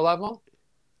federal level,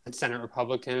 and Senate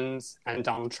Republicans and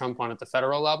Donald Trump want at the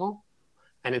federal level.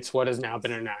 And it's what has now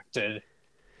been enacted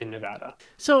in Nevada.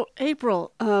 So,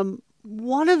 April,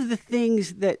 one of the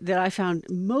things that I found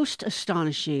most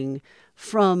astonishing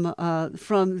from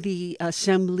the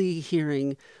Assembly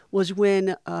hearing was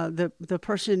when the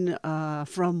person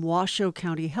from Washoe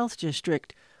County Health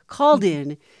District called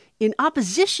in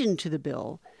opposition to the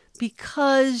bill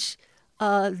because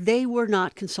they were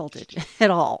not consulted at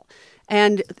all.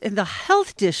 And the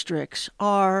health districts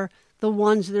are the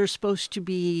ones that are supposed to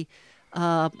be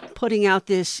putting out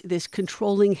this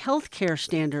controlling healthcare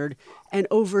standard and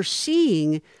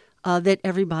overseeing that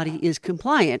everybody is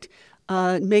compliant.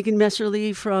 Megan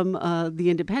Messerly from The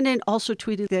Independent also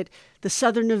tweeted that the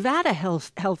Southern Nevada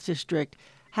Health District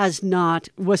was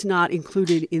not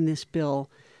included in this bill.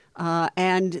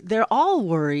 And they're all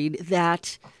worried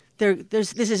that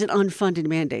this is an unfunded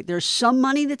mandate. There's some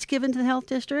money that's given to the health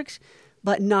districts,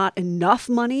 but not enough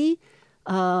money.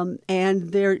 And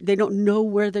they don't know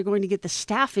where they're going to get the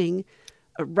staffing.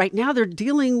 Right now, they're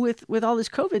dealing with all this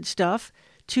COVID stuff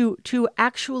to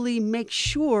actually make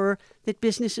sure that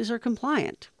businesses are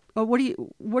compliant. What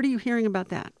are you hearing about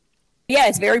that? Yeah,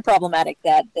 it's very problematic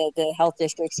that the health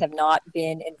districts have not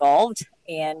been involved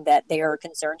and that they are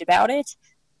concerned about it.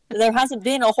 There hasn't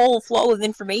been a whole flow of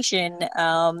information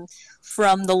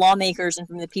from the lawmakers and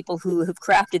from the people who have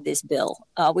crafted this bill,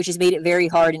 which has made it very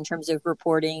hard in terms of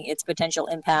reporting its potential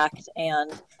impact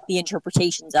and the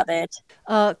interpretations of it.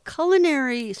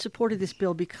 Culinary supported this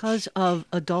bill because of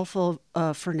Adolfo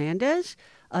Fernandez,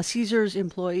 a Caesars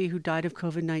employee who died of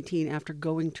COVID-19 after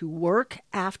going to work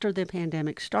after the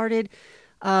pandemic started.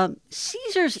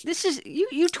 Caesars,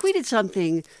 you tweeted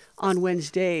something on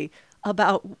Wednesday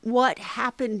about what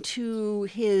happened to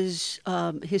his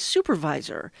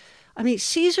supervisor. I mean,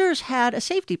 Caesars had a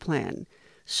safety plan.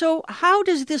 So how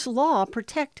does this law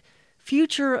protect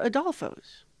future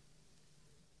Adolfos?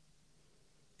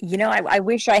 You know, I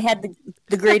wish I had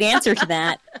the great answer to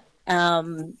that.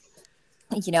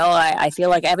 I feel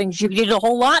like I haven't contributed a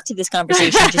whole lot to this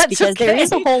conversation just because there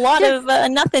is a whole lot of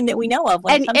nothing that we know of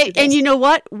when it comes to this. And you know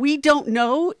what? We don't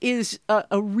know is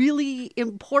a really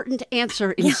important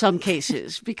answer in some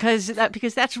cases because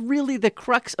that's really the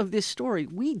crux of this story.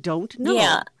 We don't know.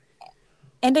 Yeah.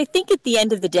 And I think at the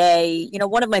end of the day,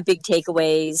 one of my big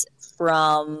takeaways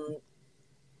from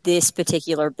this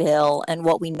particular bill and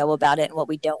what we know about it and what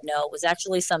we don't know was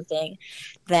actually something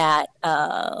that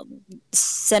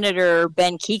Senator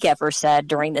Ben Kekeffer said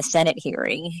during the Senate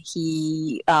hearing.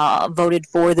 He voted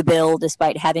for the bill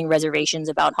despite having reservations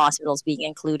about hospitals being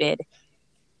included.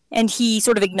 And he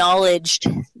sort of acknowledged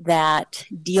that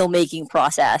deal-making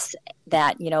process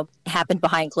that, happened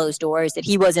behind closed doors, that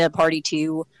he wasn't a party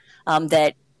to,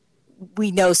 that we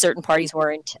know certain parties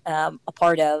weren't a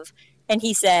part of. And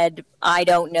he said, I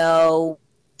don't know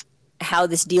how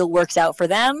this deal works out for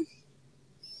them.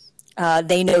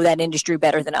 They know that industry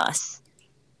better than us.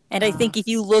 And I think if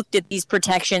you looked at these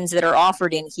protections that are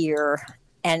offered in here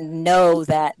and know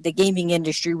that the gaming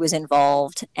industry was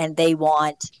involved and they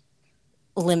want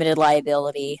limited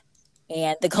liability,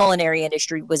 and the culinary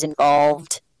industry was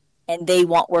involved and they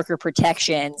want worker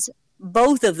protections,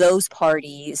 both of those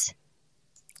parties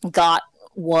got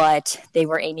what they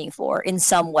were aiming for in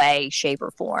some way, shape,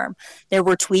 or form. There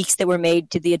were tweaks that were made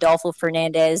to the Adolfo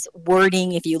Fernandez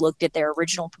wording if you looked at their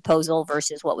original proposal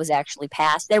versus what was actually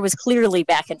passed. There was clearly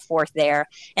back and forth there,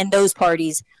 and those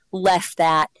parties left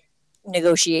that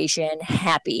negotiation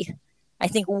happy. I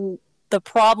think the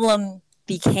problem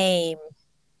became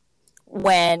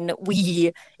when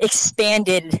we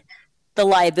expanded the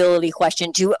liability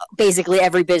question to basically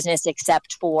every business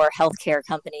except for healthcare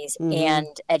companies and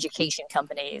education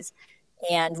companies.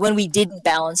 And when we didn't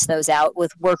balance those out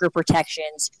with worker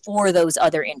protections for those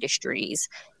other industries,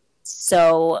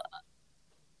 So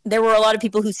there were a lot of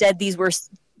people who said these were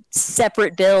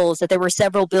separate bills, that there were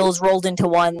several bills rolled into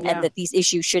one, and that these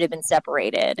issues should have been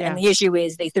separated. And the issue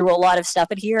is they threw a lot of stuff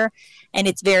at here, and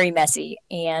it's very messy.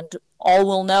 And all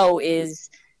we'll know is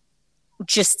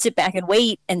just sit back and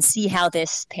wait and see how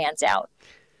this pans out.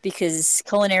 Because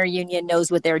Culinary Union knows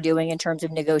what they're doing in terms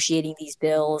of negotiating these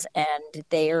bills, and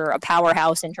they're a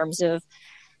powerhouse in terms of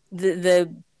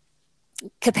the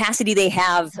capacity they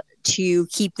have to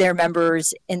keep their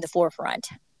members in the forefront.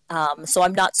 So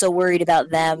I'm not so worried about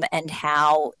them and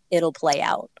how it'll play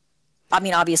out. I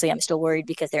mean, obviously, I'm still worried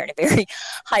because they're in a very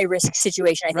high-risk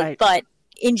situation, I think. Right. But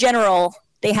in general,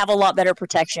 they have a lot better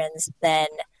protections than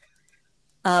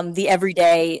the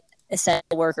everyday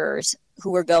essential workers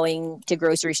who are going to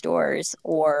grocery stores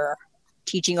or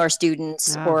teaching our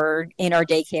students or in our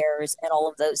daycares and all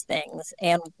of those things.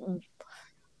 And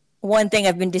one thing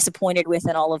I've been disappointed with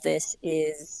in all of this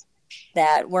is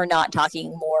that we're not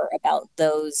talking more about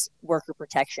those worker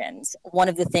protections. One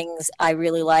of the things I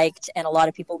really liked and a lot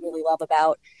of people really love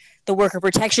about the worker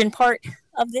protection part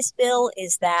of this bill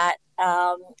is that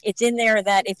it's in there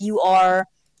that if you are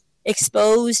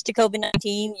exposed to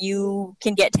COVID-19, you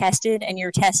can get tested and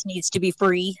your test needs to be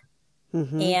free.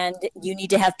 And you need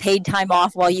to have paid time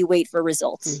off while you wait for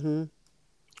results.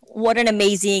 What an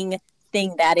amazing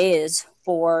thing that is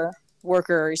for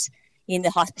workers in the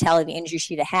hospitality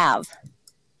industry to have.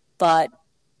 But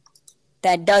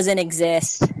that doesn't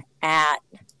exist at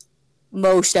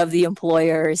most of the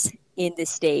employers in the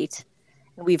state.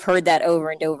 We've heard that over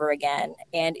and over again.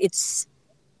 And it's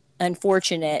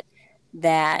unfortunate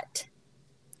that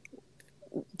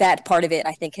that part of it,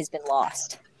 I think, has been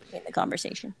lost in the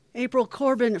conversation. April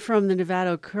Corbin from the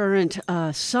Nevada Current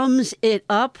sums it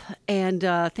up, and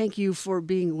thank you for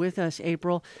being with us,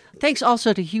 April. Thanks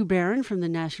also to Hugh Barron from the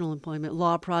National Employment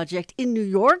Law Project in New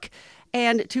York,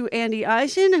 and to Andy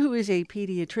Eisen, who is a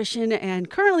pediatrician and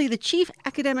currently the Chief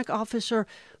Academic Officer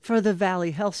for the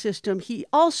Valley Health System. He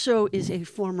also is a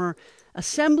former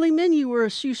Assemblyman. You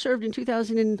served in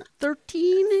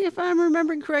 2013, if I'm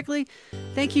remembering correctly.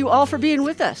 Thank you all for being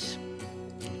with us.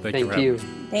 Thank you.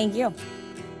 Thank you.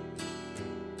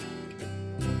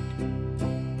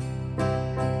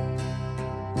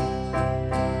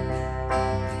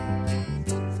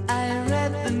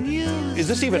 Is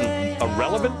this even a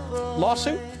relevant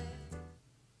lawsuit?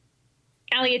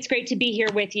 Allie, it's great to be here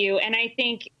with you. And I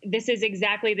think this is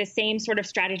exactly the same sort of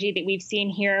strategy that we've seen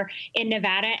here in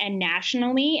Nevada and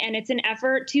nationally. And it's an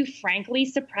effort to, frankly,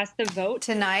 suppress the vote.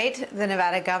 Tonight, the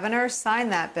Nevada governor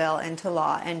signed that bill into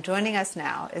law. And joining us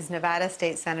now is Nevada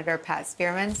State Senator Pat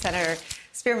Spearman. Senator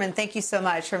Spearman, thank you so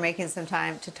much for making some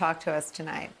time to talk to us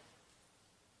tonight.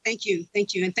 Thank you.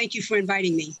 Thank you. And thank you for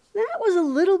inviting me. That was a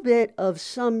little bit of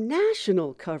some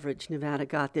national coverage Nevada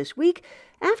got this week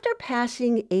after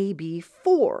passing AB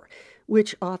 4,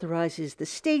 which authorizes the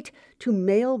state to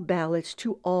mail ballots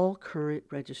to all current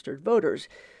registered voters.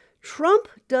 Trump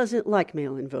doesn't like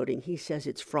mail-in voting. He says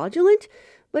it's fraudulent,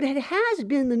 but it has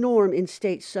been the norm in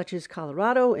states such as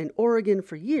Colorado and Oregon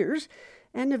for years,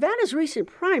 and in Nevada's recent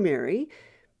primary,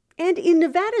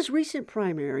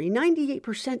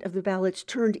 98% of the ballots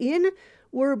turned in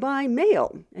were by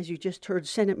mail, as you just heard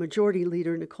Senate Majority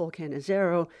Leader Nicole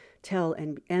Cannizzaro tell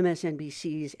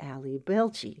MSNBC's Ali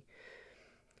Belchi.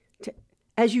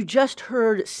 As you just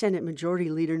heard Senate Majority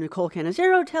Leader Nicole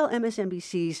Cannizzaro tell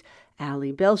MSNBC's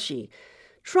Ali Belchi.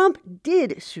 Trump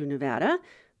did sue Nevada,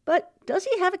 but does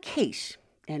he have a case?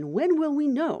 And when will we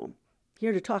know?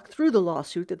 Here to talk through the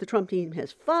lawsuit that the Trump team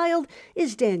has filed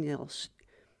is Daniel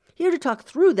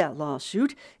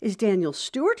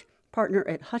Stewart, partner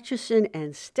at Hutchison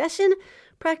and Stessen,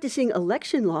 practicing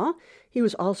election law. He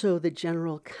was also the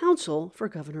general counsel for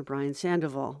Governor Brian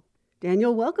Sandoval.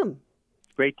 Daniel, welcome.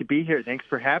 Great to be here. Thanks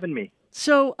for having me.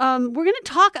 So we're going to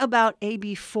talk about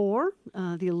AB 4,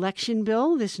 the election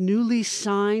bill, this newly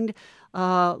signed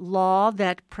law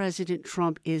that President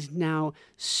Trump is now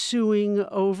suing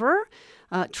over.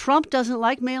 Trump doesn't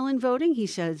like mail-in voting. He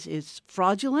says it's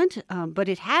fraudulent, but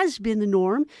it has been the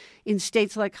norm in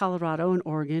states like Colorado and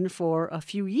Oregon for a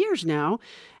few years now.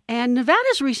 And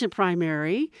Nevada's recent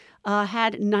primary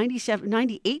had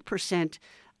 98%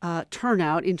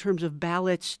 turnout in terms of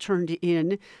ballots turned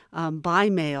in by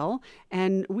mail.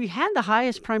 And we had the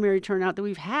highest primary turnout that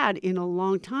we've had in a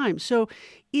long time. So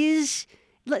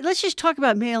let's just talk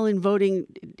about mail-in voting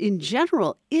in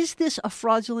general. Is this a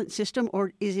fraudulent system,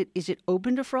 or is it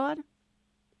open to fraud?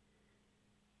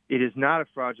 It is not a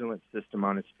fraudulent system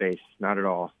on its face, not at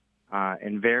all.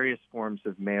 And various forms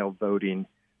of mail voting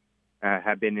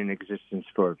have been in existence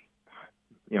for,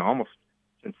 almost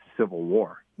since the Civil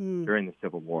War, during the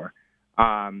Civil War.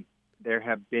 there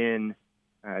have been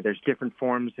there's different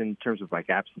forms in terms of like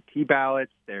absentee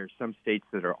ballots. There's some states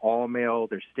that are all mail.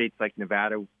 There's states like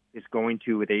Nevada is going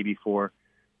to with AB4,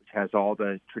 which has all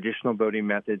the traditional voting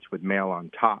methods with mail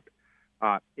on top.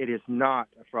 It is not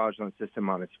a fraudulent system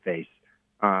on its face.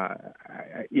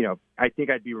 I think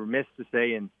I'd be remiss to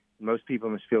say, and most people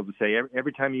in this field would say,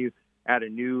 every time you add a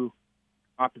new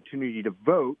opportunity to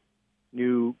vote,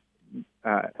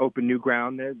 open new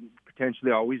ground,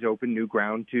 potentially always open new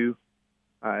ground to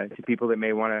people that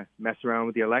may want to mess around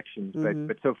with the elections. Mm-hmm.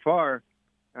 But so far,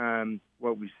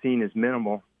 what we've seen is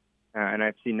minimal, and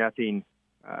I've seen nothing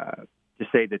to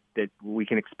say that we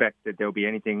can expect that there'll be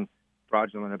anything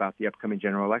fraudulent about the upcoming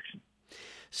general election.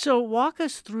 So walk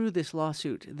us through this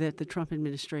lawsuit that the Trump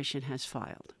administration has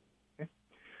filed. Okay.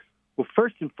 Well,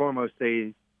 first and foremost,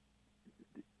 the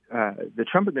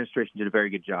Trump administration did a very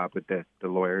good job with the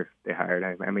lawyer they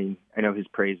hired. I mean, I know his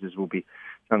praises will be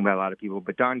sung by a lot of people,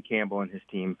 but Don Campbell and his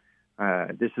team,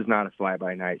 this is not a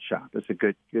fly-by-night shop. It's a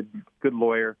good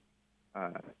lawyer,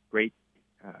 great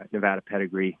Nevada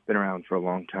pedigree, been around for a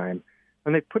long time.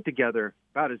 And they put together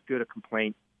about as good a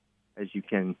complaint as you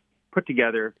can put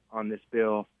together on this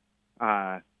bill.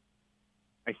 I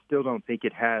still don't think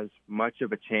it has much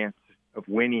of a chance of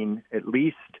winning, at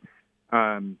least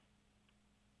in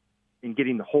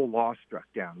getting the whole law struck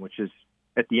down, which is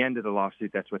at the end of the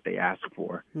lawsuit, that's what they ask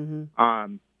for.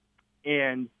 Mm-hmm.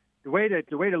 And the way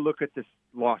to look at this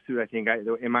lawsuit, I think,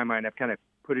 in my mind, I've kind of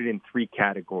put it in three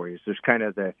categories. There's kind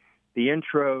of the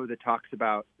intro that talks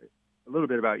about a little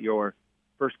bit about your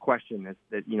first question,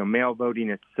 that mail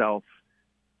voting itself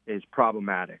is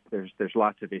problematic. There's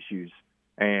lots of issues,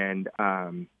 and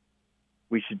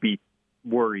we should be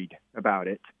worried about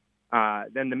it.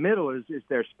 Then the middle is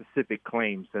their specific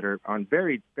claims that are on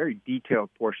very, very detailed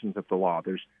portions of the law.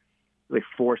 There's really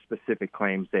 4 specific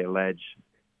claims they allege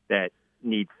that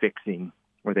need fixing,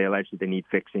 or they allege that they need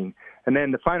fixing. And then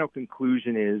the final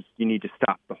conclusion is you need to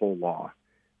stop the whole law.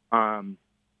 And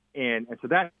so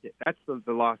that's it. That's the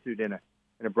lawsuit in a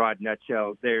broad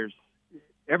nutshell.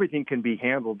 Everything can be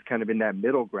handled kind of in that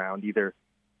middle ground. Either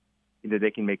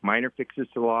they can make minor fixes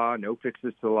to the law, no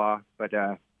fixes to the law, but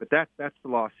that's the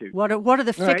lawsuit. What are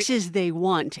the fixes they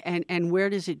want, and where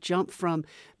does it jump from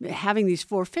having these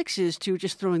 4 fixes to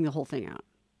just throwing the whole thing out?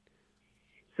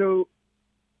 So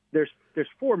there's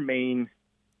 4 main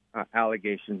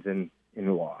allegations in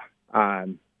the law,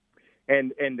 and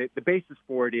the basis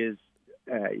for it is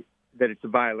that it's a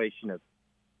violation of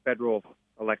federal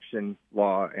election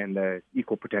law and the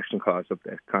Equal Protection Clause of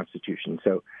the Constitution.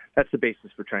 So that's the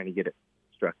basis for trying to get it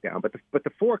struck down. But the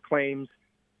 4 claims,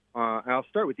 I'll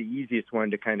start with the easiest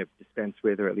one to kind of dispense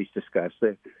with, or at least discuss.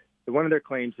 The one of their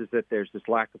claims is that there's this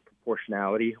lack of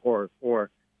proportionality, or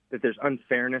that there's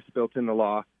unfairness built in the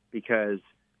law because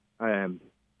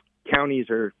counties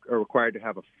are required to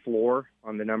have a floor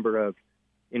on the number of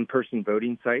in-person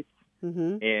voting sites.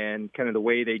 Mm-hmm. And kind of the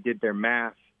way they did their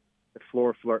math, the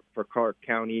floor for Clark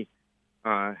County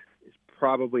is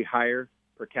probably higher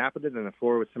per capita than the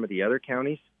floor with some of the other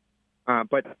counties.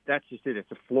 But that's just it.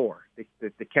 It's a floor.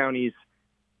 The counties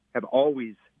have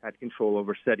always had control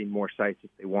over setting more sites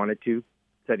if they wanted to,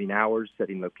 setting hours,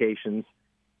 setting locations,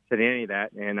 setting any of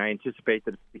that. And I anticipate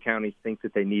that if the counties think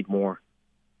that they need more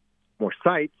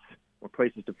sites, more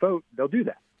places to vote, they'll do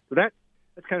that. So that's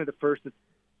kind of the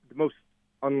most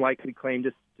unlikely claim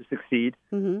to succeed.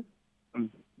 Mm-hmm.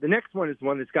 The next one is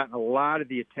one that's gotten a lot of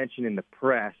the attention in the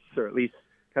press, or at least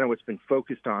kind of what's been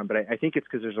focused on. But I think it's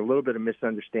because there's a little bit of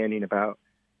misunderstanding about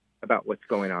what's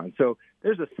going on. So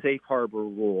there's a safe harbor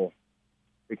rule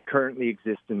that currently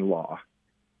exists in law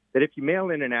that if you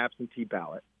mail in an absentee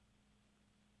ballot,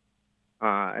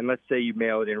 and let's say you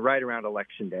mail it in right around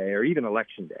Election Day or even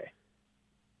Election Day,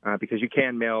 because you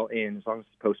can mail in as long as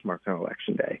it's postmarked on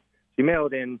Election Day. So you mail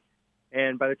it in,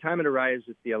 and by the time it arrives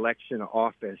at the election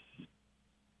office,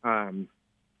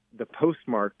 the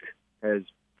postmark has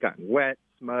gotten wet,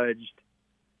 smudged,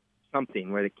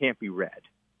 something where it can't be read.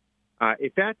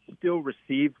 If that's still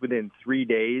received within 3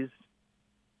 days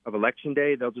of Election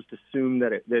Day, they'll just assume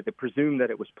they presume that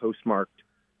it was postmarked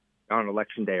on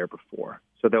Election Day or before,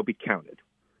 so they'll be counted.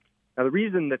 Now, the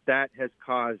reason that has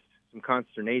caused some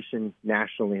consternation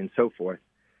nationally and so forth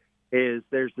is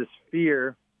there's this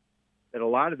fear that a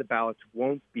lot of the ballots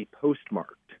won't be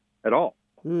postmarked at all,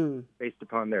 based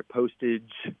upon their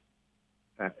postage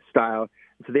style.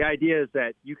 And so the idea is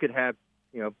that you could have,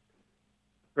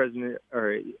 President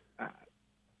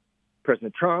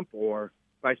Trump or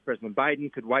Vice President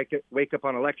Biden could wake up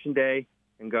on Election Day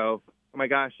and go, oh my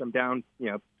gosh, I'm down,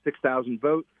 6,000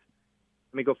 votes.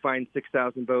 Let me go find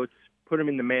 6,000 votes, put them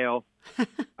in the mail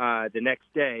the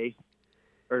next day,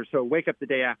 or so wake up the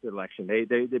day after the election. They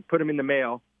put them in the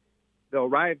mail. They'll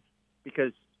arrive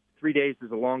because 3 days is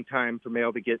a long time for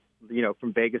mail to get,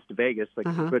 from Vegas to Vegas. Like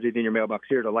you put it in your mailbox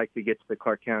here to likely get to the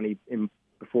Clark County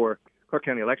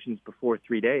elections before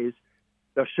 3 days.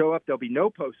 They'll show up. There'll be no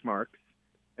postmarks,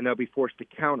 and they'll be forced to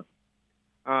count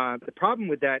them. The problem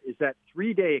with that is that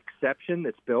 3-day exception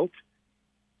that's built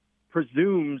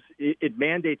presumes it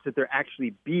mandates that there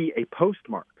actually be a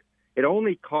postmark. It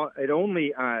only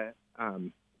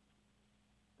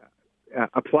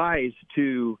applies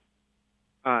to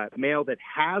mail that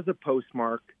has a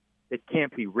postmark that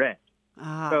can't be read.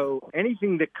 So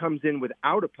anything that comes in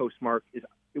without a postmark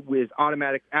is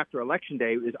automatic after Election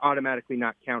Day is automatically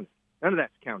not counted. None of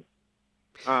that's counted.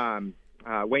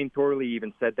 Wayne Thorley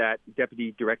even said that,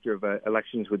 Deputy Director of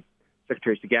Elections with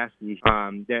Secretary Sagasti,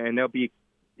 and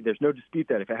there's no dispute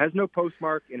that if it has no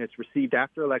postmark and it's received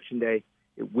after Election Day,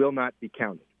 it will not be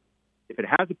counted. If it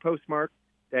has a postmark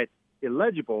that's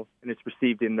illegible and it's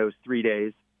received in those 3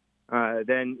 days,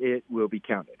 then it will be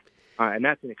counted. And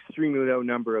that's an extremely low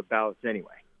number of ballots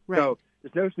anyway. Right. So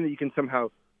this notion that you can somehow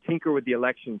tinker with the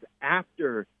elections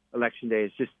after Election Day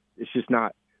is just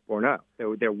not borne out.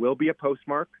 There will be a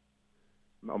postmark.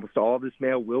 Almost all of this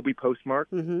mail will be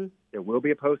postmarked. Mm-hmm. There will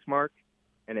be a postmark,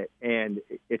 and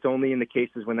it's only in the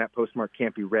cases when that postmark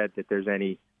can't be read that there's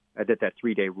any that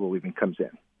 3-day rule even comes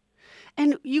in.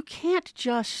 And you can't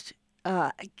just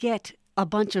get a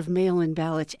bunch of mail-in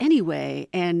ballots anyway,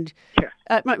 and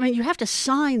you have to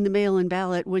sign the mail-in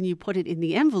ballot when you put it in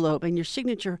the envelope, and your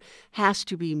signature has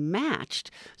to be matched.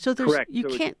 So correct. You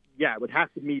can't. It would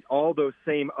have to meet all those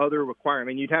same other requirements.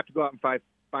 I mean, you'd have to go out and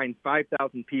find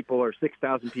 5,000 people or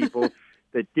 6,000 people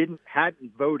that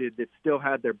hadn't voted that still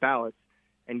had their ballots,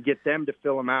 and get them to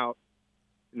fill them out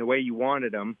in the way you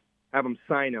wanted them, have them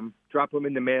sign them, drop them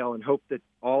in the mail, and hope that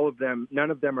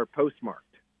none of them are postmarked,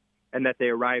 and that they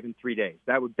arrive in 3 days.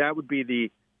 That would be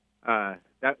the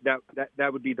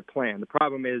that would be the plan. The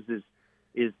problem is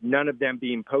none of them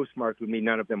being postmarked would mean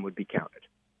none of them would be counted.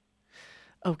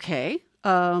 Okay.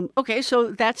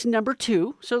 So that's number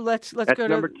 2. So let's go to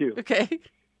number 2. Okay.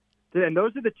 And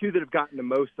those are the two that have gotten the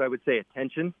most, I would say,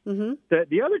 attention. Mm-hmm.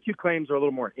 The other two claims are a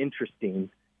little more interesting.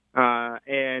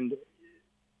 And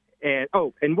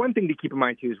one thing to keep in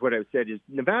mind, too, is what I said is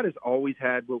Nevada's always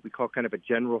had what we call kind of a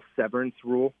general severance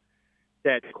rule,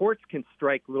 that courts can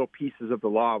strike little pieces of the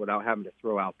law without having to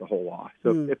throw out the whole law.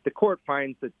 So if the court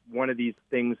finds that one of these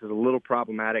things is a little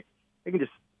problematic, they can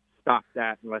just stop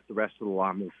that and let the rest of the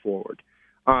law move forward.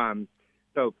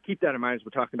 So keep that in mind as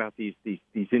we're talking about these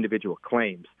individual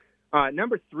claims.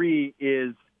 Number 3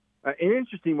 is an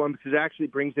interesting one because it actually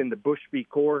brings in the Bush v.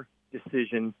 Gore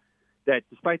decision that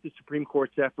despite the Supreme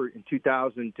Court's effort in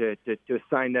 2000 to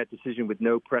assign that decision with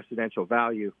no precedential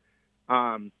value,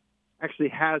 actually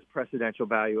has precedential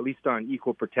value, at least on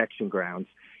equal protection grounds.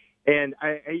 And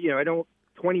I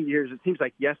 20 years, it seems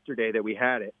like yesterday that we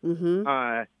had it. Mm-hmm.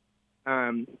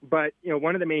 But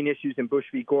one of the main issues in Bush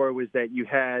v. Gore was that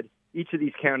each of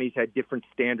these counties had different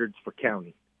standards for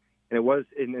counting.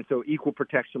 And so equal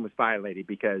protection was violated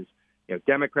because,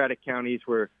 Democratic counties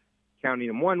were counting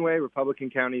them one way, Republican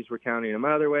counties were counting them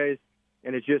other ways.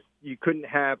 And you couldn't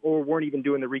have, or weren't even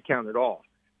doing the recount at all.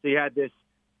 So you had this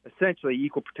essentially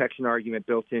equal protection argument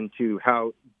built into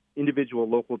how individual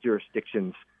local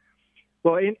jurisdictions.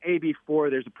 Well, in AB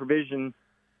 4, there's a provision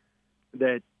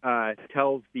that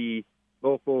tells the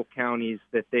local counties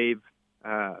that they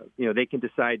can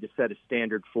decide to set a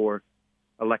standard for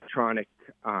electronic,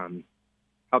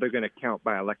 how they're going to count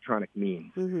by electronic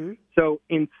means. Mm-hmm. So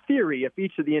in theory, if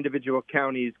each of the individual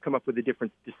counties come up with a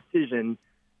different decision,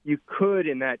 you could,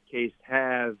 in that case,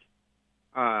 have,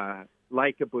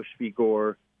 like a Bush v.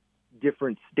 Gore,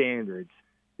 different standards.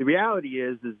 The reality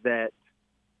is that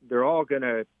they're all going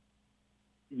to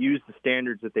use the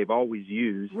standards that they've always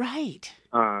used. Right.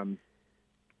 And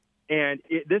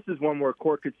this is one where a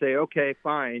court could say, okay,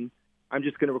 fine, I'm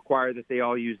just going to require that they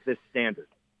all use this standard.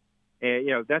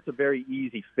 And, that's a very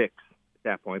easy fix at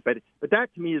that point. But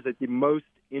that, to me, is the most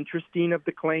interesting of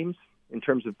the claims in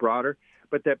terms of broader.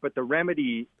 But the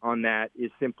remedy on that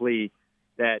is simply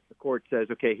that the court says,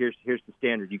 okay, here's the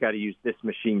standard. You got to use this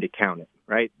machine to count it,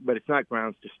 right? But it's not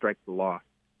grounds to strike the law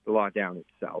down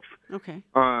itself. Okay.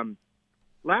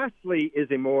 Lastly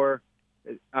is a more,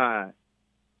 I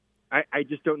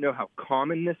just don't know how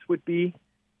common this would be.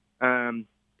 And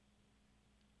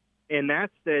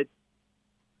that's that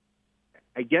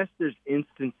I guess there's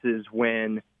instances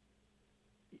when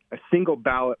a single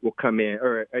ballot will come in,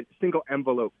 or a single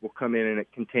envelope will come in and it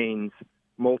contains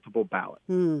multiple ballots.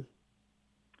 And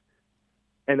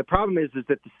the problem is that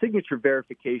the signature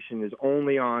verification is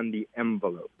only on the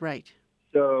envelope. Right.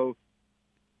 So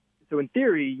in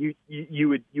theory, you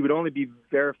would only be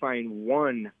verifying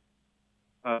one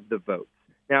of the votes.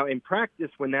 Now, in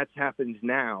practice, when that happens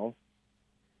now,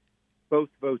 both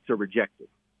votes are rejected,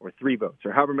 or 3 votes,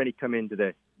 or however many come into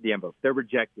the envelope. They're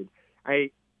rejected.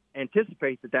 I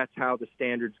anticipate that that's how the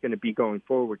standard's going to be going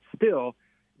forward still.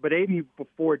 But AB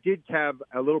before did have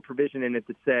a little provision in it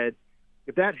that said,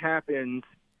 if that happens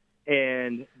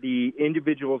and the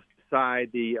individuals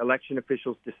decide, the election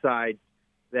officials decide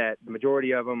that the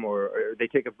majority of them, or they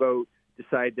take a vote,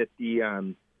 decide that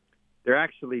they're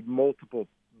actually multiple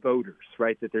voters,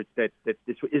 right? That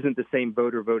this isn't the same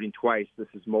voter voting twice. This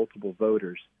is multiple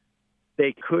voters.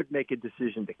 They could make a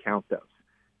decision to count those.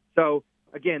 So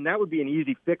again, that would be an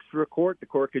easy fix for a court. The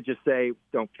court could just say,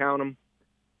 don't count them.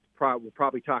 We're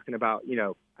probably talking about,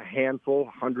 a handful,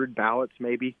 100 ballots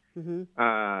maybe. Mm-hmm.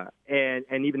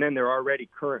 And even then, they're already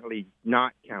currently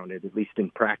not counted, at least in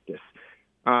practice.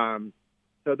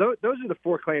 So those are the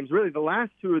 4 claims. Really, the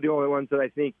last 2 are the only ones that I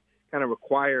think kind of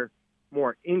require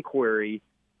more inquiry.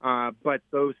 But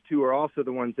those 2 are also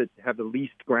the ones that have the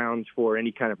least grounds for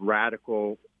any kind of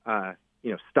radical,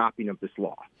 stopping of this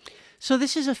law. So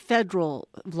this is a federal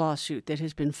lawsuit that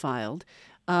has been filed.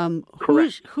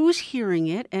 Correct. Who's hearing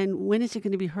it, and when is it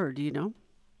going to be heard? Do you know?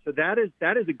 So that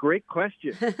is a great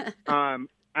question.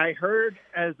 I heard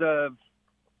as of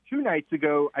 2 nights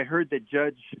ago, I heard that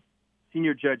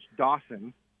Senior Judge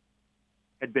Dawson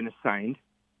had been assigned.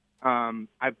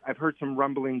 I've heard some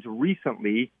rumblings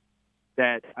recently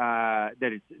that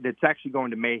it's actually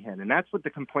going to Mahan, and that's what the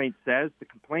complaint says. The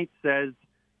complaint says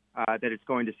that it's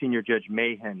going to Senior Judge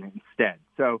Mahan instead.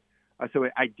 So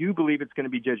I do believe it's going to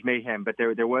be Judge Mahan, but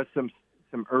there was some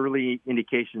early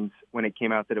indications when it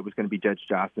came out that it was going to be Judge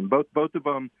Dawson. Both of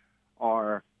them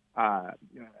are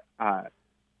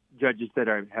judges that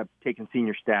have taken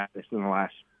senior status in the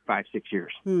last 5-6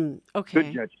 years. Okay.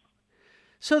 Good judges.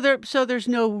 So there's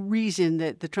no reason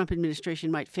that the Trump administration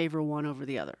might favor one over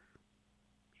the other.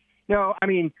 No, I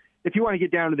mean, if you want to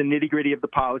get down to the nitty-gritty of the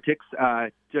politics,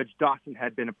 Judge Dawson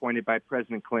had been appointed by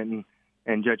President Clinton,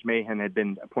 and Judge Mahan had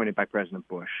been appointed by President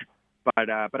Bush. But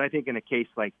I think in a case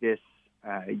like this,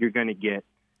 you're going to get,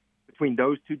 between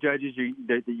those 2 judges,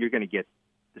 you're going to get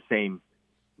the same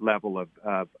level of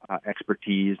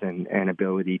expertise and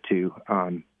ability to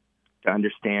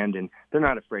understand, and they're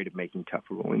not afraid of making tough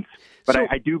rulings. But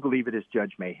I do believe it is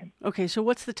Judge Mahan. Okay, so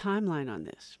what's the timeline on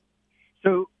this?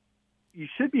 So you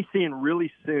should be seeing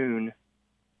really soon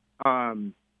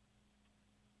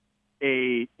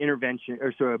a intervention,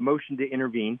 or so a motion to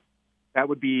intervene. That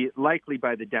would be likely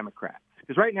by the Democrats.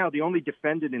 Because right now the only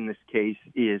defendant in this case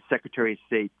is Secretary of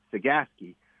State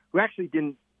Sagaski, who actually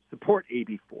didn't support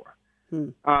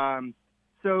AB4.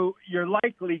 So you're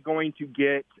likely going to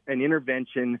get an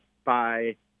intervention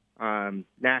by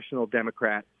national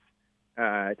Democrats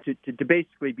to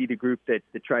basically be the group that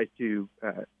tries to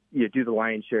do the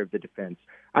lion's share of the defense.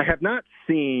 I have not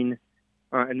seen,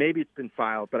 and maybe it's been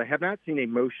filed, but I have not seen a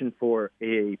motion for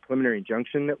a preliminary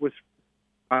injunction that was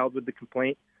filed with the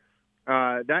complaint.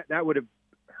 That would have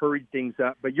hurried things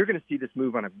up, but you're going to see this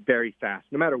move on a very fast,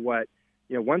 no matter what.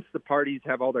 Once the parties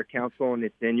have all their counsel and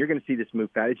it's in, you're going to see this move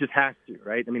fast. It just has to,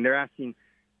 right? I mean, they're asking,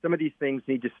 some of these things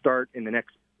need to start in the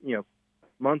next,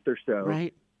 month or so.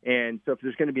 Right. And so if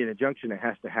there's going to be an injunction, it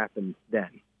has to happen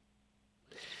then.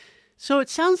 So it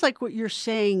sounds like what you're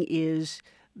saying is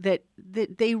that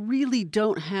they really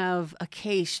don't have a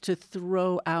case to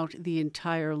throw out the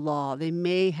entire law. They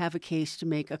may have a case to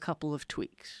make a couple of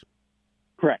tweaks.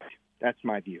 Correct. That's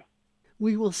my view.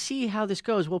 We will see how this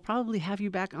goes. We'll probably have you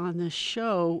back on the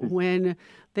show when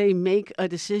they make a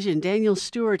decision. Daniel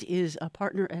Stewart is a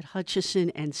partner at Hutchison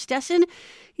and Stessen.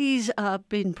 He's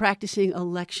been practicing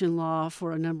election law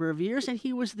for a number of years, and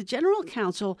he was the general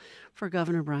counsel for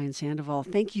Governor Brian Sandoval.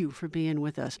 Thank you for being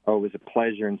with us. Oh, it was a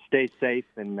pleasure, and stay safe,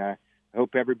 and I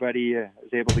hope everybody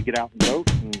is able to get out and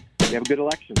vote, and we have a good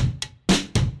election.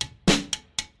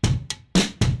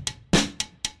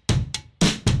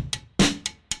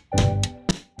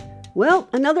 Well,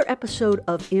 another episode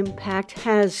of Impact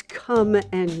has come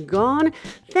and gone.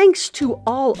 Thanks to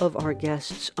all of our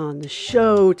guests on the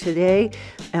show today.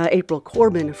 April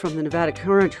Corbin from the Nevada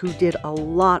Current, who did a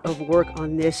lot of work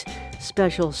on this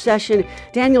special session.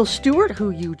 Daniel Stewart,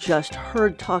 who you just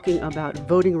heard talking about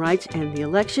voting rights and the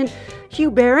election. Hugh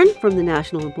Barron from the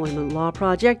National Employment Law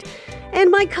Project.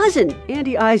 And my cousin,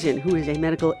 Andy Eisen, who is a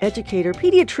medical educator,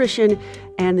 pediatrician,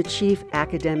 and the chief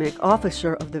academic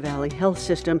officer of the Valley Health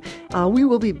System. We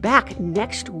will be back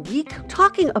next week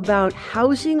talking about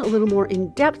housing a little more in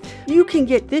depth. You can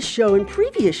get this show and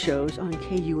previous shows on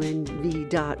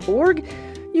KUNV.org.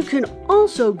 You can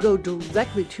also go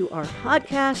directly to our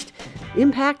podcast,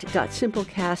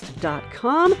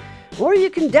 impact.simplecast.com, or you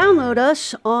can download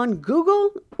us on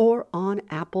Google or on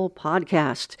Apple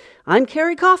Podcasts. I'm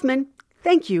Carrie Kaufman.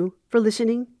 Thank you for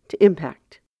listening to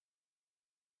Impact.